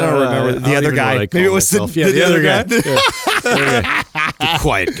something. I don't remember the other guy. Maybe it was the other guy. The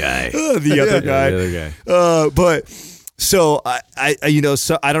quiet guy. The other guy. But so I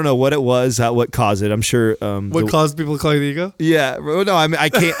so I don't know what it was, what caused it. I'm sure. What caused people to call you the ego? Yeah. No, I mean,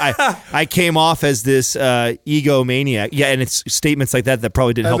 I came off as this egomaniac. Yeah, and it's statements like that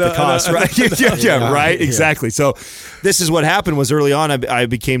probably didn't help the cause, right? Yeah, right. Exactly. So this is what happened was early on I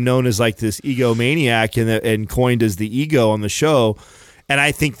became known as like this egomaniac and coined as the ego on the show, and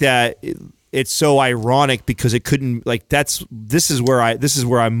I think that it's so ironic because it couldn't like this is where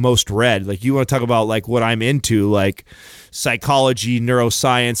I'm most read. Like you want to talk about like what I'm into, like psychology,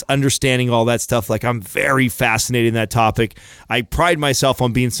 neuroscience, understanding all that stuff. Like I'm very fascinated in that topic. I pride myself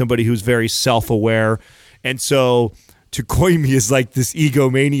on being somebody who's very self-aware. And so to coin me as like this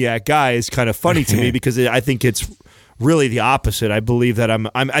egomaniac guy is kind of funny to me because I think it's really the opposite. I believe that I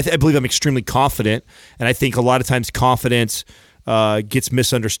believe I'm extremely confident, and I think a lot of times confidence gets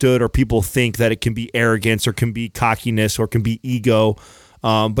misunderstood, or people think that it can be arrogance or can be cockiness or can be ego.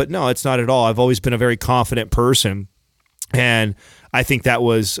 But no, it's not at all. I've always been a very confident person. And I think that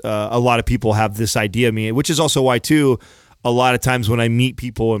was a lot of people have this idea of me, which is also why, too, a lot of times when I meet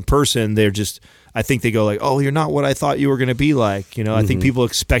people in person, I think they go like, oh, you're not what I thought you were going to be like. I think people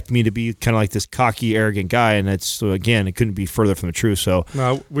expect me to be kind of like this cocky, arrogant guy. And again, it couldn't be further from the truth. So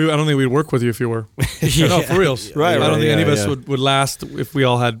no, I don't think we'd work with you if you were. No, for reals. Right. I don't think any of us would last if we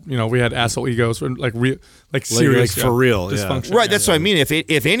all had, we had asshole egos, or like serious, for real dysfunction. Right. That's what I mean.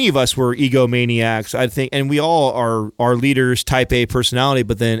 If any of us were egomaniacs, I think, and we all are leaders, type A personality,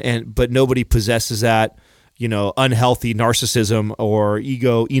 but nobody possesses that, unhealthy narcissism or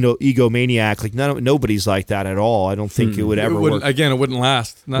egomaniac. Like nobody's like that at all. I don't think it would ever work. Again, it wouldn't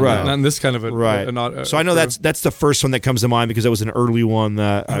last. Not in this kind of a right. So I know that's the first one that comes to mind because it was an early one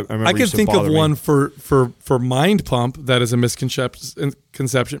that I remember. I can think of one for Mind Pump that is a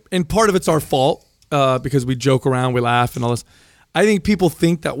misconception, and part of it's our fault because we joke around, we laugh, and all this. I think people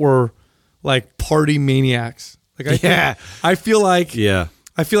think that we're like party maniacs. Like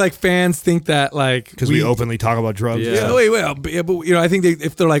I feel like fans think that like because we openly talk about drugs. Yeah. But I think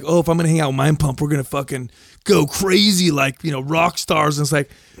if they're like, oh, if I'm gonna hang out with Mind Pump, we're gonna fucking go crazy like rock stars. And it's like,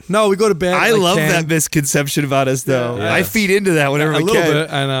 no, we go to bed. I love that misconception about us though. Yeah. I feed into that whenever I can. A little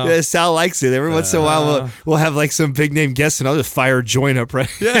bit, I know. Yeah, Sal likes it. Every once in a while, we'll have like some big name guests, and I'll just fire a joint up right.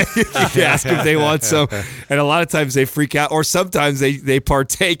 Yeah, ask if they want some, and a lot of times they freak out, or sometimes they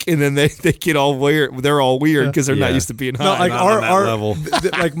partake, and then they get all weird. They're all weird because they're not used to being high. No, like our level.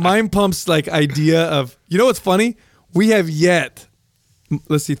 Like Mind Pump's like idea of what's funny? We have yet,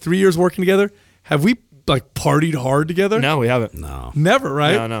 let's see, 3 years working together. Have we like partied hard together? No, we haven't. No, never.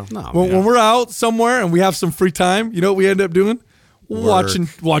 Right? No. When we're out somewhere and we have some free time, you know what we end up doing? Watching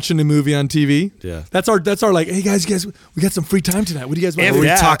a movie on TV. Yeah, that's our like, hey guys, we got some free time tonight. What do you guys want? We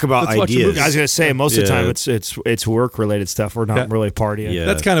talk about ideas. I was gonna say most of the time it's work related stuff. We're not really partying. Yeah.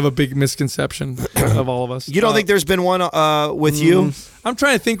 That's kind of a big misconception of all of us. You don't think there's been one with you? I'm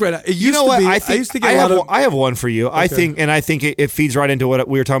trying to think right now. I used to get I have one for you. Okay. I think it feeds right into what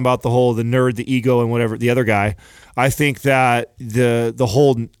we were talking about, the nerd, the ego, and whatever the other guy. I think that the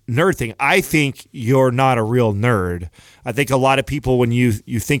whole nerd thing, I think you're not a real nerd. I think a lot of people, when you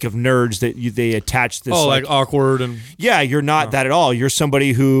think of nerds, that they attach this like awkward and you're not that at all. You're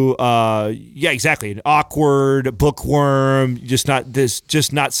somebody who exactly, an awkward bookworm, just not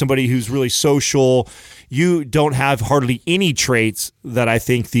somebody who's really social. You don't have hardly any traits that I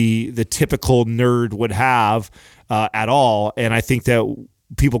think the typical nerd would have at all, and I think that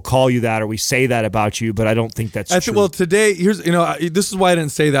people call you that, or we say that about you, but I don't think that's true. Well, today, this is why I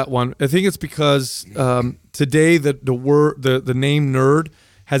didn't say that one. I think it's because today the name nerd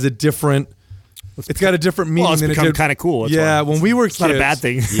has a different It's got a different meaning Well, it's than it become did. kind of cool. That's Yeah, why. when we were It's kids, not a bad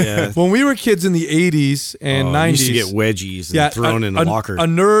thing. Yeah. When we were kids in the 80s and I 90s, used to get wedgies and thrown in a locker. A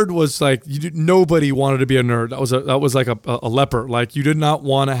nerd was like nobody wanted to be a nerd. That was like a leper. Like you did not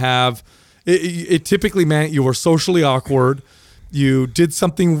want to have. It typically meant you were socially awkward. You did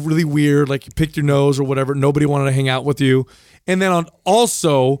something really weird, like you picked your nose or whatever. Nobody wanted to hang out with you. And then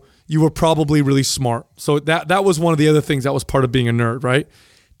also you were probably really smart. So that was one of the other things that was part of being a nerd, right?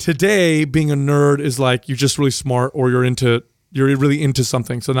 Today, being a nerd is like you're just really smart or you're really into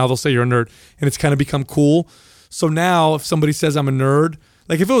something. So now they'll say you're a nerd, and it's kind of become cool. So now if somebody says I'm a nerd,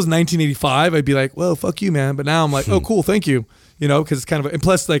 like if it was 1985, I'd be like, well, fuck you, man. But now I'm like, oh, cool, thank you. You know, because it's kind of, and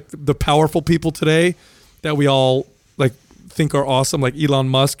plus like the powerful people today that we all like think are awesome, like Elon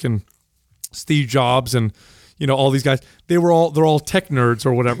Musk and Steve Jobs and, you know, all these guys, they're all tech nerds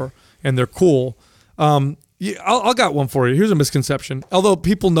or whatever, and they're cool. Yeah, I'll got one for you. Here's a misconception. Although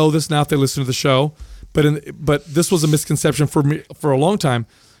people know this now if they listen to the show, but this was a misconception for me for a long time.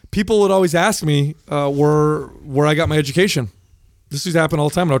 People would always ask me where I got my education. This used to happen all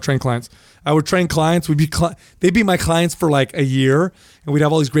the time when I would train clients. I would train clients. They'd be my clients for like a year, and we'd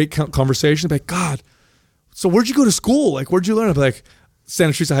have all these great conversations. Like, God, so where'd you go to school? Like, where'd you learn? I'd be like,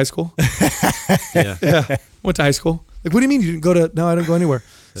 Santa Teresa High School. Yeah. Went to high school. Like, what do you mean you didn't go to? No, I didn't go anywhere.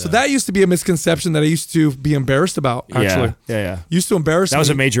 So that used to be a misconception that I used to be embarrassed about, actually. Yeah. Used to embarrass me. That was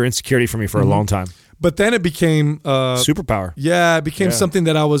a major insecurity for me for a long time. But then it became... Superpower. Yeah, it became something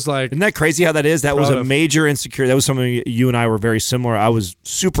that I was like... Isn't that crazy how that is? That was a of. major insecurity. That was something you and I were very similar. I was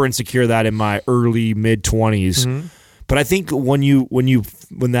super insecure that in my early mid-20s. But I think when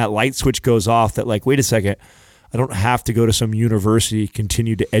that light switch goes off, that like, wait a second, I don't have to go to some university,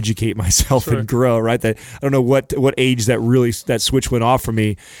 continue to educate myself and grow, right? That I don't know what age that switch went off for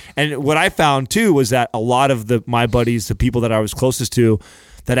me. And what I found too was that a lot of my buddies, the people that I was closest to,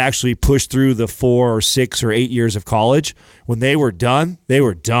 that actually pushed through the 4 or 6 or 8 years of college, when they were done, they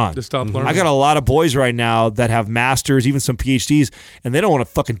were done. To stop learning. I got a lot of boys right now that have masters, even some PhDs, and they don't want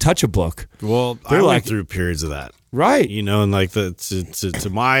to fucking touch a book. Well, They're I like- went through periods of that, Right. you know, and like to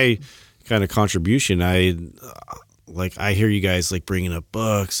my kind of contribution, I hear you guys like bringing up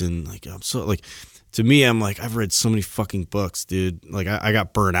books, and like I'm so like, to me, I'm like, I've read so many fucking books, dude. Like I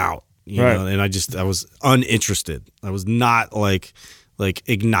got burnt out, you Right. know, and I was uninterested. I was not like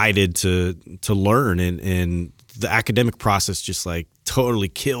ignited to learn, and the academic process just like totally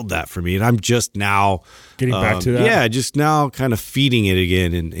killed that for me. And I'm just now Getting back to that. Yeah, just now kind of feeding it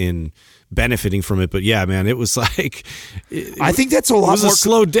again and benefiting from it. But yeah, man, it was like I think that's a it lot was more a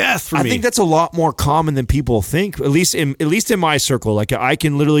slow death for me. I think that's a lot more common than people think. At least in my circle, like I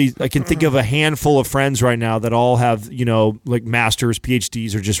can think of a handful of friends right now that all have, you know, like masters,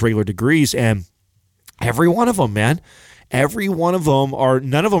 PhDs, or just regular degrees, and every one of them, man. Every one of them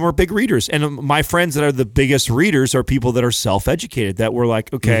none of them are big readers. And my friends that are the biggest readers are people that are self-educated, that were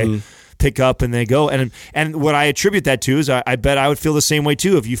like, okay, pick up and they go. And what I attribute that to is I bet I would feel the same way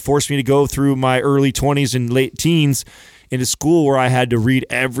too. If you forced me to go through my early 20s and late teens into school where I had to read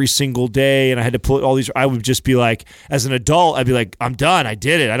every single day and I had to put all these, I would just be like, as an adult, I'd be like, I'm done. I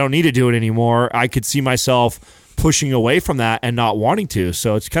did it. I don't need to do it anymore. I could see myself pushing away from that and not wanting to.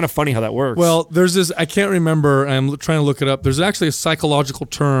 So it's kind of funny how that works. Well, there's this, I can't remember, I'm trying to look it up. There's actually a psychological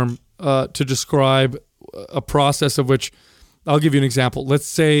term to describe a process of which, I'll give you an example. Let's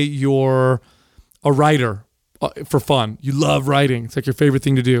say you're a writer for fun. You love writing. It's like your favorite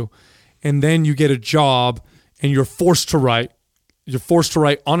thing to do. And then you get a job and you're forced to write. You're forced to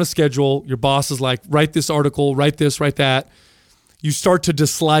write on a schedule. Your boss is like, write this article, write this, write that. You start to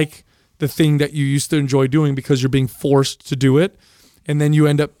dislike the thing that you used to enjoy doing because you're being forced to do it. And then you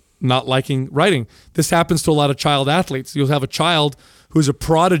end up not liking writing. This happens to a lot of child athletes. You'll have a child who's a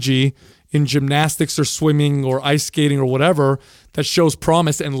prodigy in gymnastics or swimming or ice skating or whatever that shows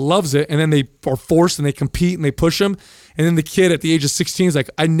promise and loves it. And then they are forced and they compete and they push them. And then the kid at the age of 16 is like,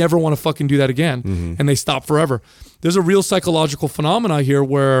 I never want to fucking do that again. And they stop forever. There's a real psychological phenomena here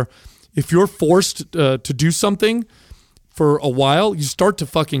where if you're forced to do something for a while, you start to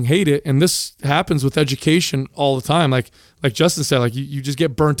fucking hate it. And this happens with education all the time. Like Justin said, like you just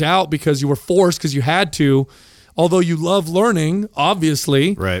get burnt out because you were forced because you had to. Although you love learning,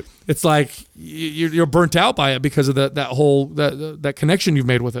 obviously, Right. It's like you're burnt out by it because of that connection you've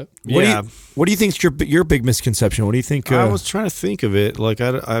made with it. What do you think's your big misconception? What do you think? I was trying to think of it. Like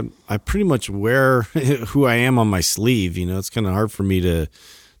I pretty much wear who I am on my sleeve. You know, it's kind of hard for me to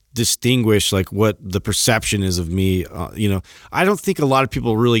distinguish like what the perception is of me. You know, I don't think a lot of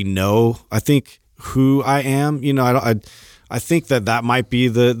people really know. I think who I am. You know, I think that might be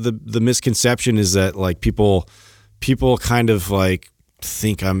the misconception is that like people kind of like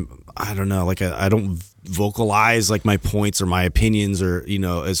think I don't know, like I don't vocalize like my points or my opinions or,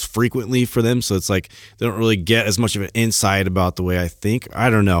 as frequently for them. So it's like they don't really get as much of an insight about the way I think. I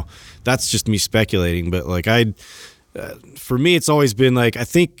don't know. That's just me speculating. But like for me, it's always been like, I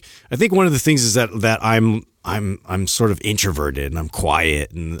think one of the things is that I'm sort of introverted and I'm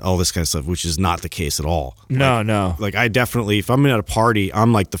quiet and all this kind of stuff, which is not the case at all. No. Like I definitely, if I'm at a party,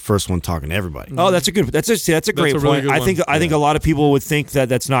 I'm like the first one talking to everybody. Oh, that's a great really point. good I think a lot of people would think that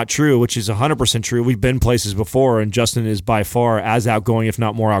that's not true, which is 100% true. We've been places before, and Justin is by far as outgoing, if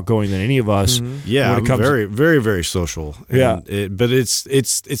not more outgoing than any of us. Yeah, I'm very, very, very social. And Yeah. but it's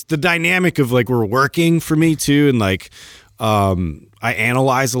the dynamic of like we're working for me too, and like I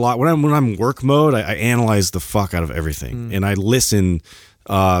analyze a lot when I'm work mode. I analyze the fuck out of everything, and I listen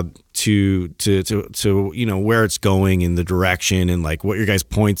to where it's going and the direction and like what your guys'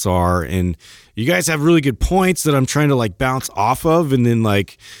 points are, and you guys have really good points that I'm trying to like bounce off of, and then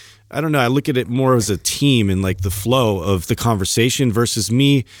like I don't know, I look at it more as a team and like the flow of the conversation versus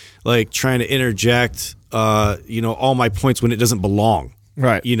me like trying to interject all my points when it doesn't belong.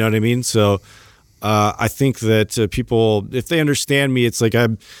 Right. You know what I mean? So I think that people, if they understand me, it's like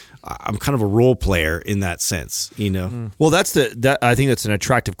I'm kind of a role player in that sense, Well, I think that's an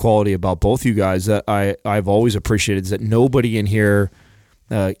attractive quality about both you guys that I've always appreciated, is that nobody in here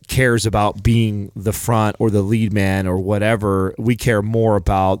cares about being the front or the lead man or whatever. We care more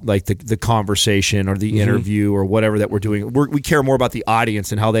about like the conversation or the interview or whatever that we're doing. We care more about the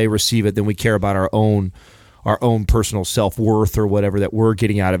audience and how they receive it than we care about our own personal self-worth or whatever that we're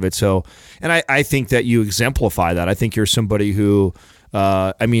getting out of it. So, and I think that you exemplify that. I think you're somebody who,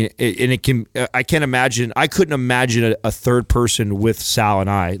 I couldn't imagine a third person with Sal and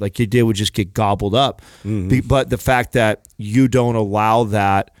I. Like they would just get gobbled up. But the fact that you don't allow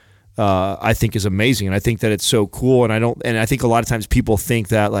that, I think is amazing, and I think that it's so cool. And I think a lot of times people think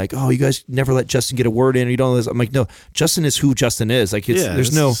that like, oh, you guys never let Justin get a word in, or you don't. I'm like, no, Justin is who Justin is. Like,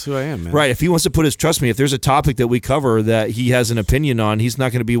 there's no who I am, man. Right. If he wants to trust me, if there's a topic that we cover that he has an opinion on, he's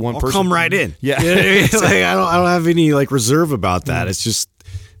not going to be one person. Come right in. Yeah. It's like, I don't have any like reserve about that. It's just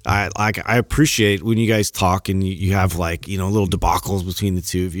I appreciate when you guys talk and you have like, little debacles between the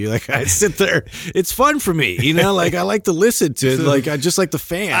two of you. Like I sit there, it's fun for me, like I like to listen to it. Like I just like the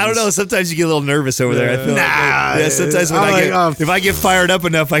fans. I don't know. Sometimes you get a little nervous over there. I feel sometimes when if I get fired up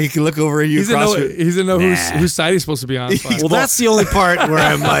enough, I can look over at you. He doesn't know whose side he's supposed to be on. Well, that's the only part where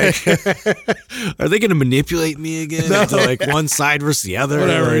I'm like, are they going to manipulate me again? No. To like one side versus the other?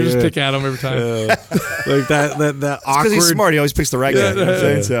 Whatever. You just pick at him every time. Like that awkward. Because he's smart. He always picks the right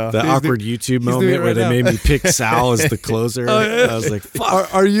guy. The awkward YouTube moment where they made me pick Sal as the closer. I was like,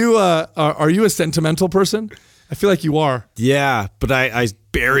 fuck. Are you a sentimental person? I feel like you are. Yeah, but I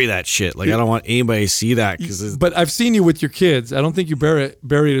bury that shit. Like I don't want anybody to see that. But I've seen you with your kids. I don't think you bury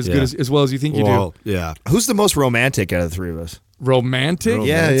it as good as well as you think you do. Yeah. Who's the most romantic out of the three of us? Romantic?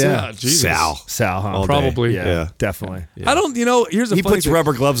 Yeah. Jesus. Sal, huh? Probably. Yeah, definitely. Yeah. I don't. Here's a he funny puts thing.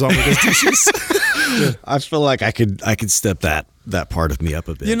 rubber gloves on with his dishes. I feel like I could step that part of me up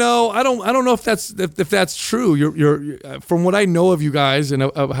a bit. I don't know if that's true. You're from what I know of you guys and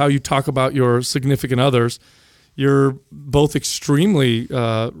of how you talk about your significant others, you're both extremely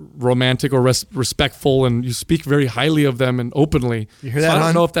romantic or respectful, and you speak very highly of them and openly. You hear that? I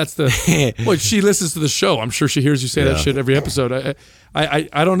don't know if that's the. Well, she listens to the show. I'm sure she hears you say that shit every episode.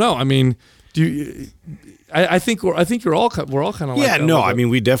 I don't know. I mean, do you? I think we're all kind of like that. Yeah, no. I mean,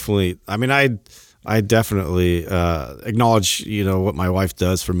 we definitely. I mean, I definitely acknowledge, what my wife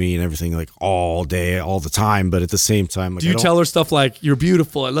does for me and everything, like all day, all the time. But at the same time, like, do you tell her stuff like "you're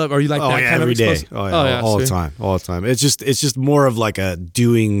beautiful"? I love. Are you like that kind every of day? exposed? All the time. It's just more of like a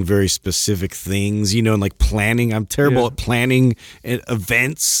doing very specific things, and like planning. I'm terrible at planning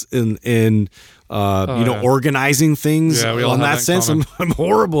events and organizing things. Yeah, we all in have that that in sense, common. I'm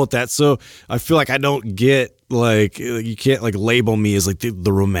horrible at that. So I feel like I don't get. Like you can't like label me as like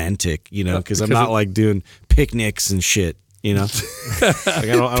the romantic, because I'm not like doing picnics and shit, Like I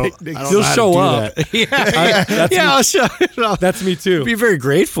don't You'll show up. I'll show. That's me too. Be very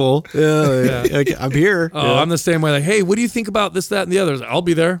grateful. Like, I'm here. Oh, I'm the same way. Like, hey, what do you think about this, that, and the others? I'll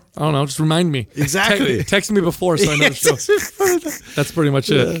be there. I don't know. Just remind me. Exactly. Text me before so I know the show. That's pretty much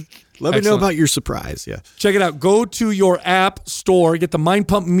it. Let me know about your surprise. Yeah. Check it out. Go to your app store. Get the Mind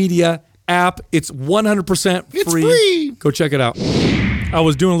Pump Media app. It's 100% free. It's free. Go check it out. I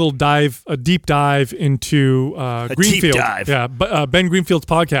was doing a deep dive into Greenfield. Deep dive. Yeah, Ben Greenfield's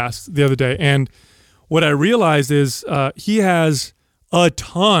podcast the other day. And what I realized is he has a lot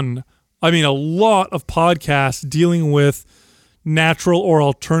of podcasts dealing with natural or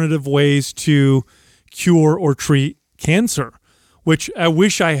alternative ways to cure or treat cancer. which I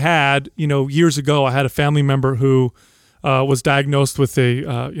wish I had. Years ago, I had a family member who was diagnosed with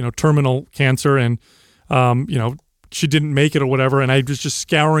a terminal cancer, and she didn't make it or whatever. And I was just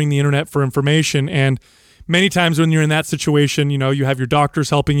scouring the internet for information. And many times when you're in that situation, you have your doctors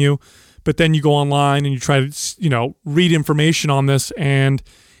helping you, but then you go online and you try to read information on this, and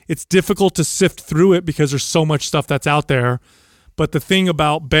it's difficult to sift through it because there's so much stuff that's out there. But the thing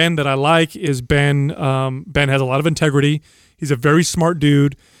about Ben that I like is Ben has a lot of integrity. He's a very smart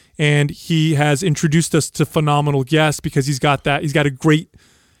dude, and he has introduced us to phenomenal guests because he's got a great,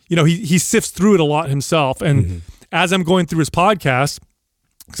 he sifts through it a lot himself. And as I'm going through his podcast,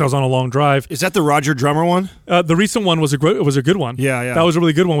 because I was on a long drive. Is that the Roger Drummer one? The recent one was a good one. Yeah. That was a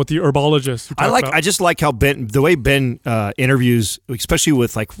really good one with the herbologist. I just like how the way Ben interviews, especially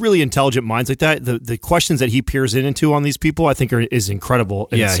with like really intelligent minds like that. The questions that he peers into on these people, I think is incredible.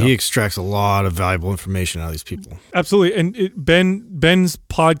 He extracts a lot of valuable information out of these people. Absolutely, and Ben's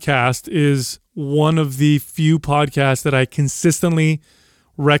podcast is one of the few podcasts that I consistently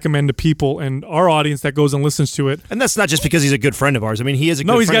recommend to people and our audience that goes and listens to it. And that's not just because he's a good friend of ours. I mean, he is a good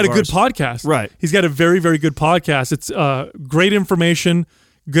friend of ours. No, he's got a good podcast. Right. He's got a very, very good podcast. It's great information,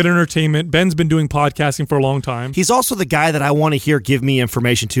 good entertainment. Ben's been doing podcasting for a long time. He's also the guy that I want to hear give me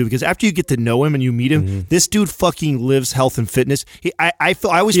information too, because after you get to know him and you meet him, this dude fucking lives health and fitness. I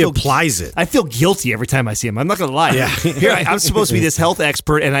always feel applies it. I feel guilty every time I see him. I'm not gonna lie. Yeah. Here I'm supposed to be this health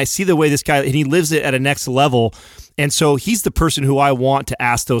expert, and I see the way this guy, and he lives it at a next level. And so he's the person who I want to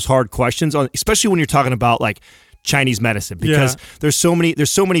ask those hard questions on, especially when you're talking about like Chinese medicine, because there's so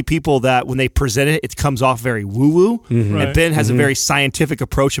many people that when they present it comes off very woo-woo. Right. And Ben has a very scientific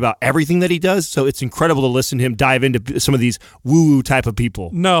approach about everything that he does. So it's incredible to listen to him dive into some of these woo-woo type of people.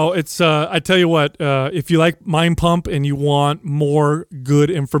 No, it's I tell you what, if you like Mind Pump and you want more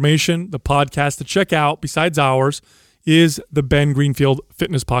good information, the podcast to check out besides ours is the Ben Greenfield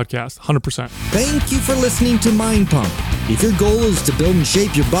Fitness Podcast, 100%. Thank you for listening to Mind Pump. If your goal is to build and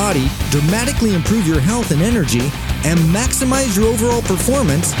shape your body, dramatically improve your health and energy, and maximize your overall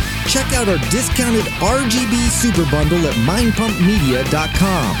performance, check out our discounted RGB Super Bundle at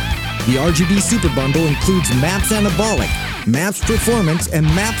mindpumpmedia.com. The RGB Super Bundle includes MAPS Anabolic, MAPS Performance, and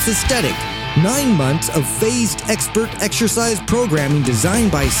MAPS Aesthetic. 9 months of phased expert exercise programming designed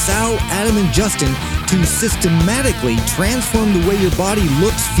by Sal, Adam, and Justin to systematically transform the way your body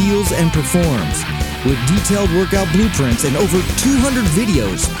looks, feels, and performs. With detailed workout blueprints and over 200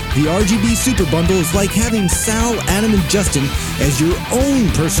 videos, the RGB Super Bundle is like having Sal, Adam, and Justin as your own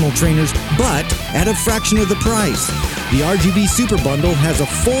personal trainers, but at a fraction of the price. The RGB Super Bundle has a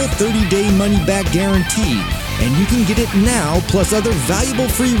full 30-day money-back guarantee, and you can get it now plus other valuable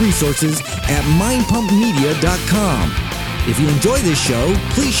free resources at mindpumpmedia.com. If you enjoy this show,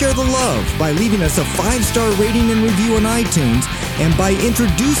 please share the love by leaving us a 5-star rating and review on iTunes and by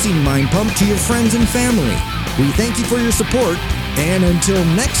introducing Mind Pump to your friends and family. We thank you for your support, and until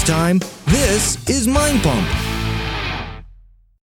next time, this is Mind Pump.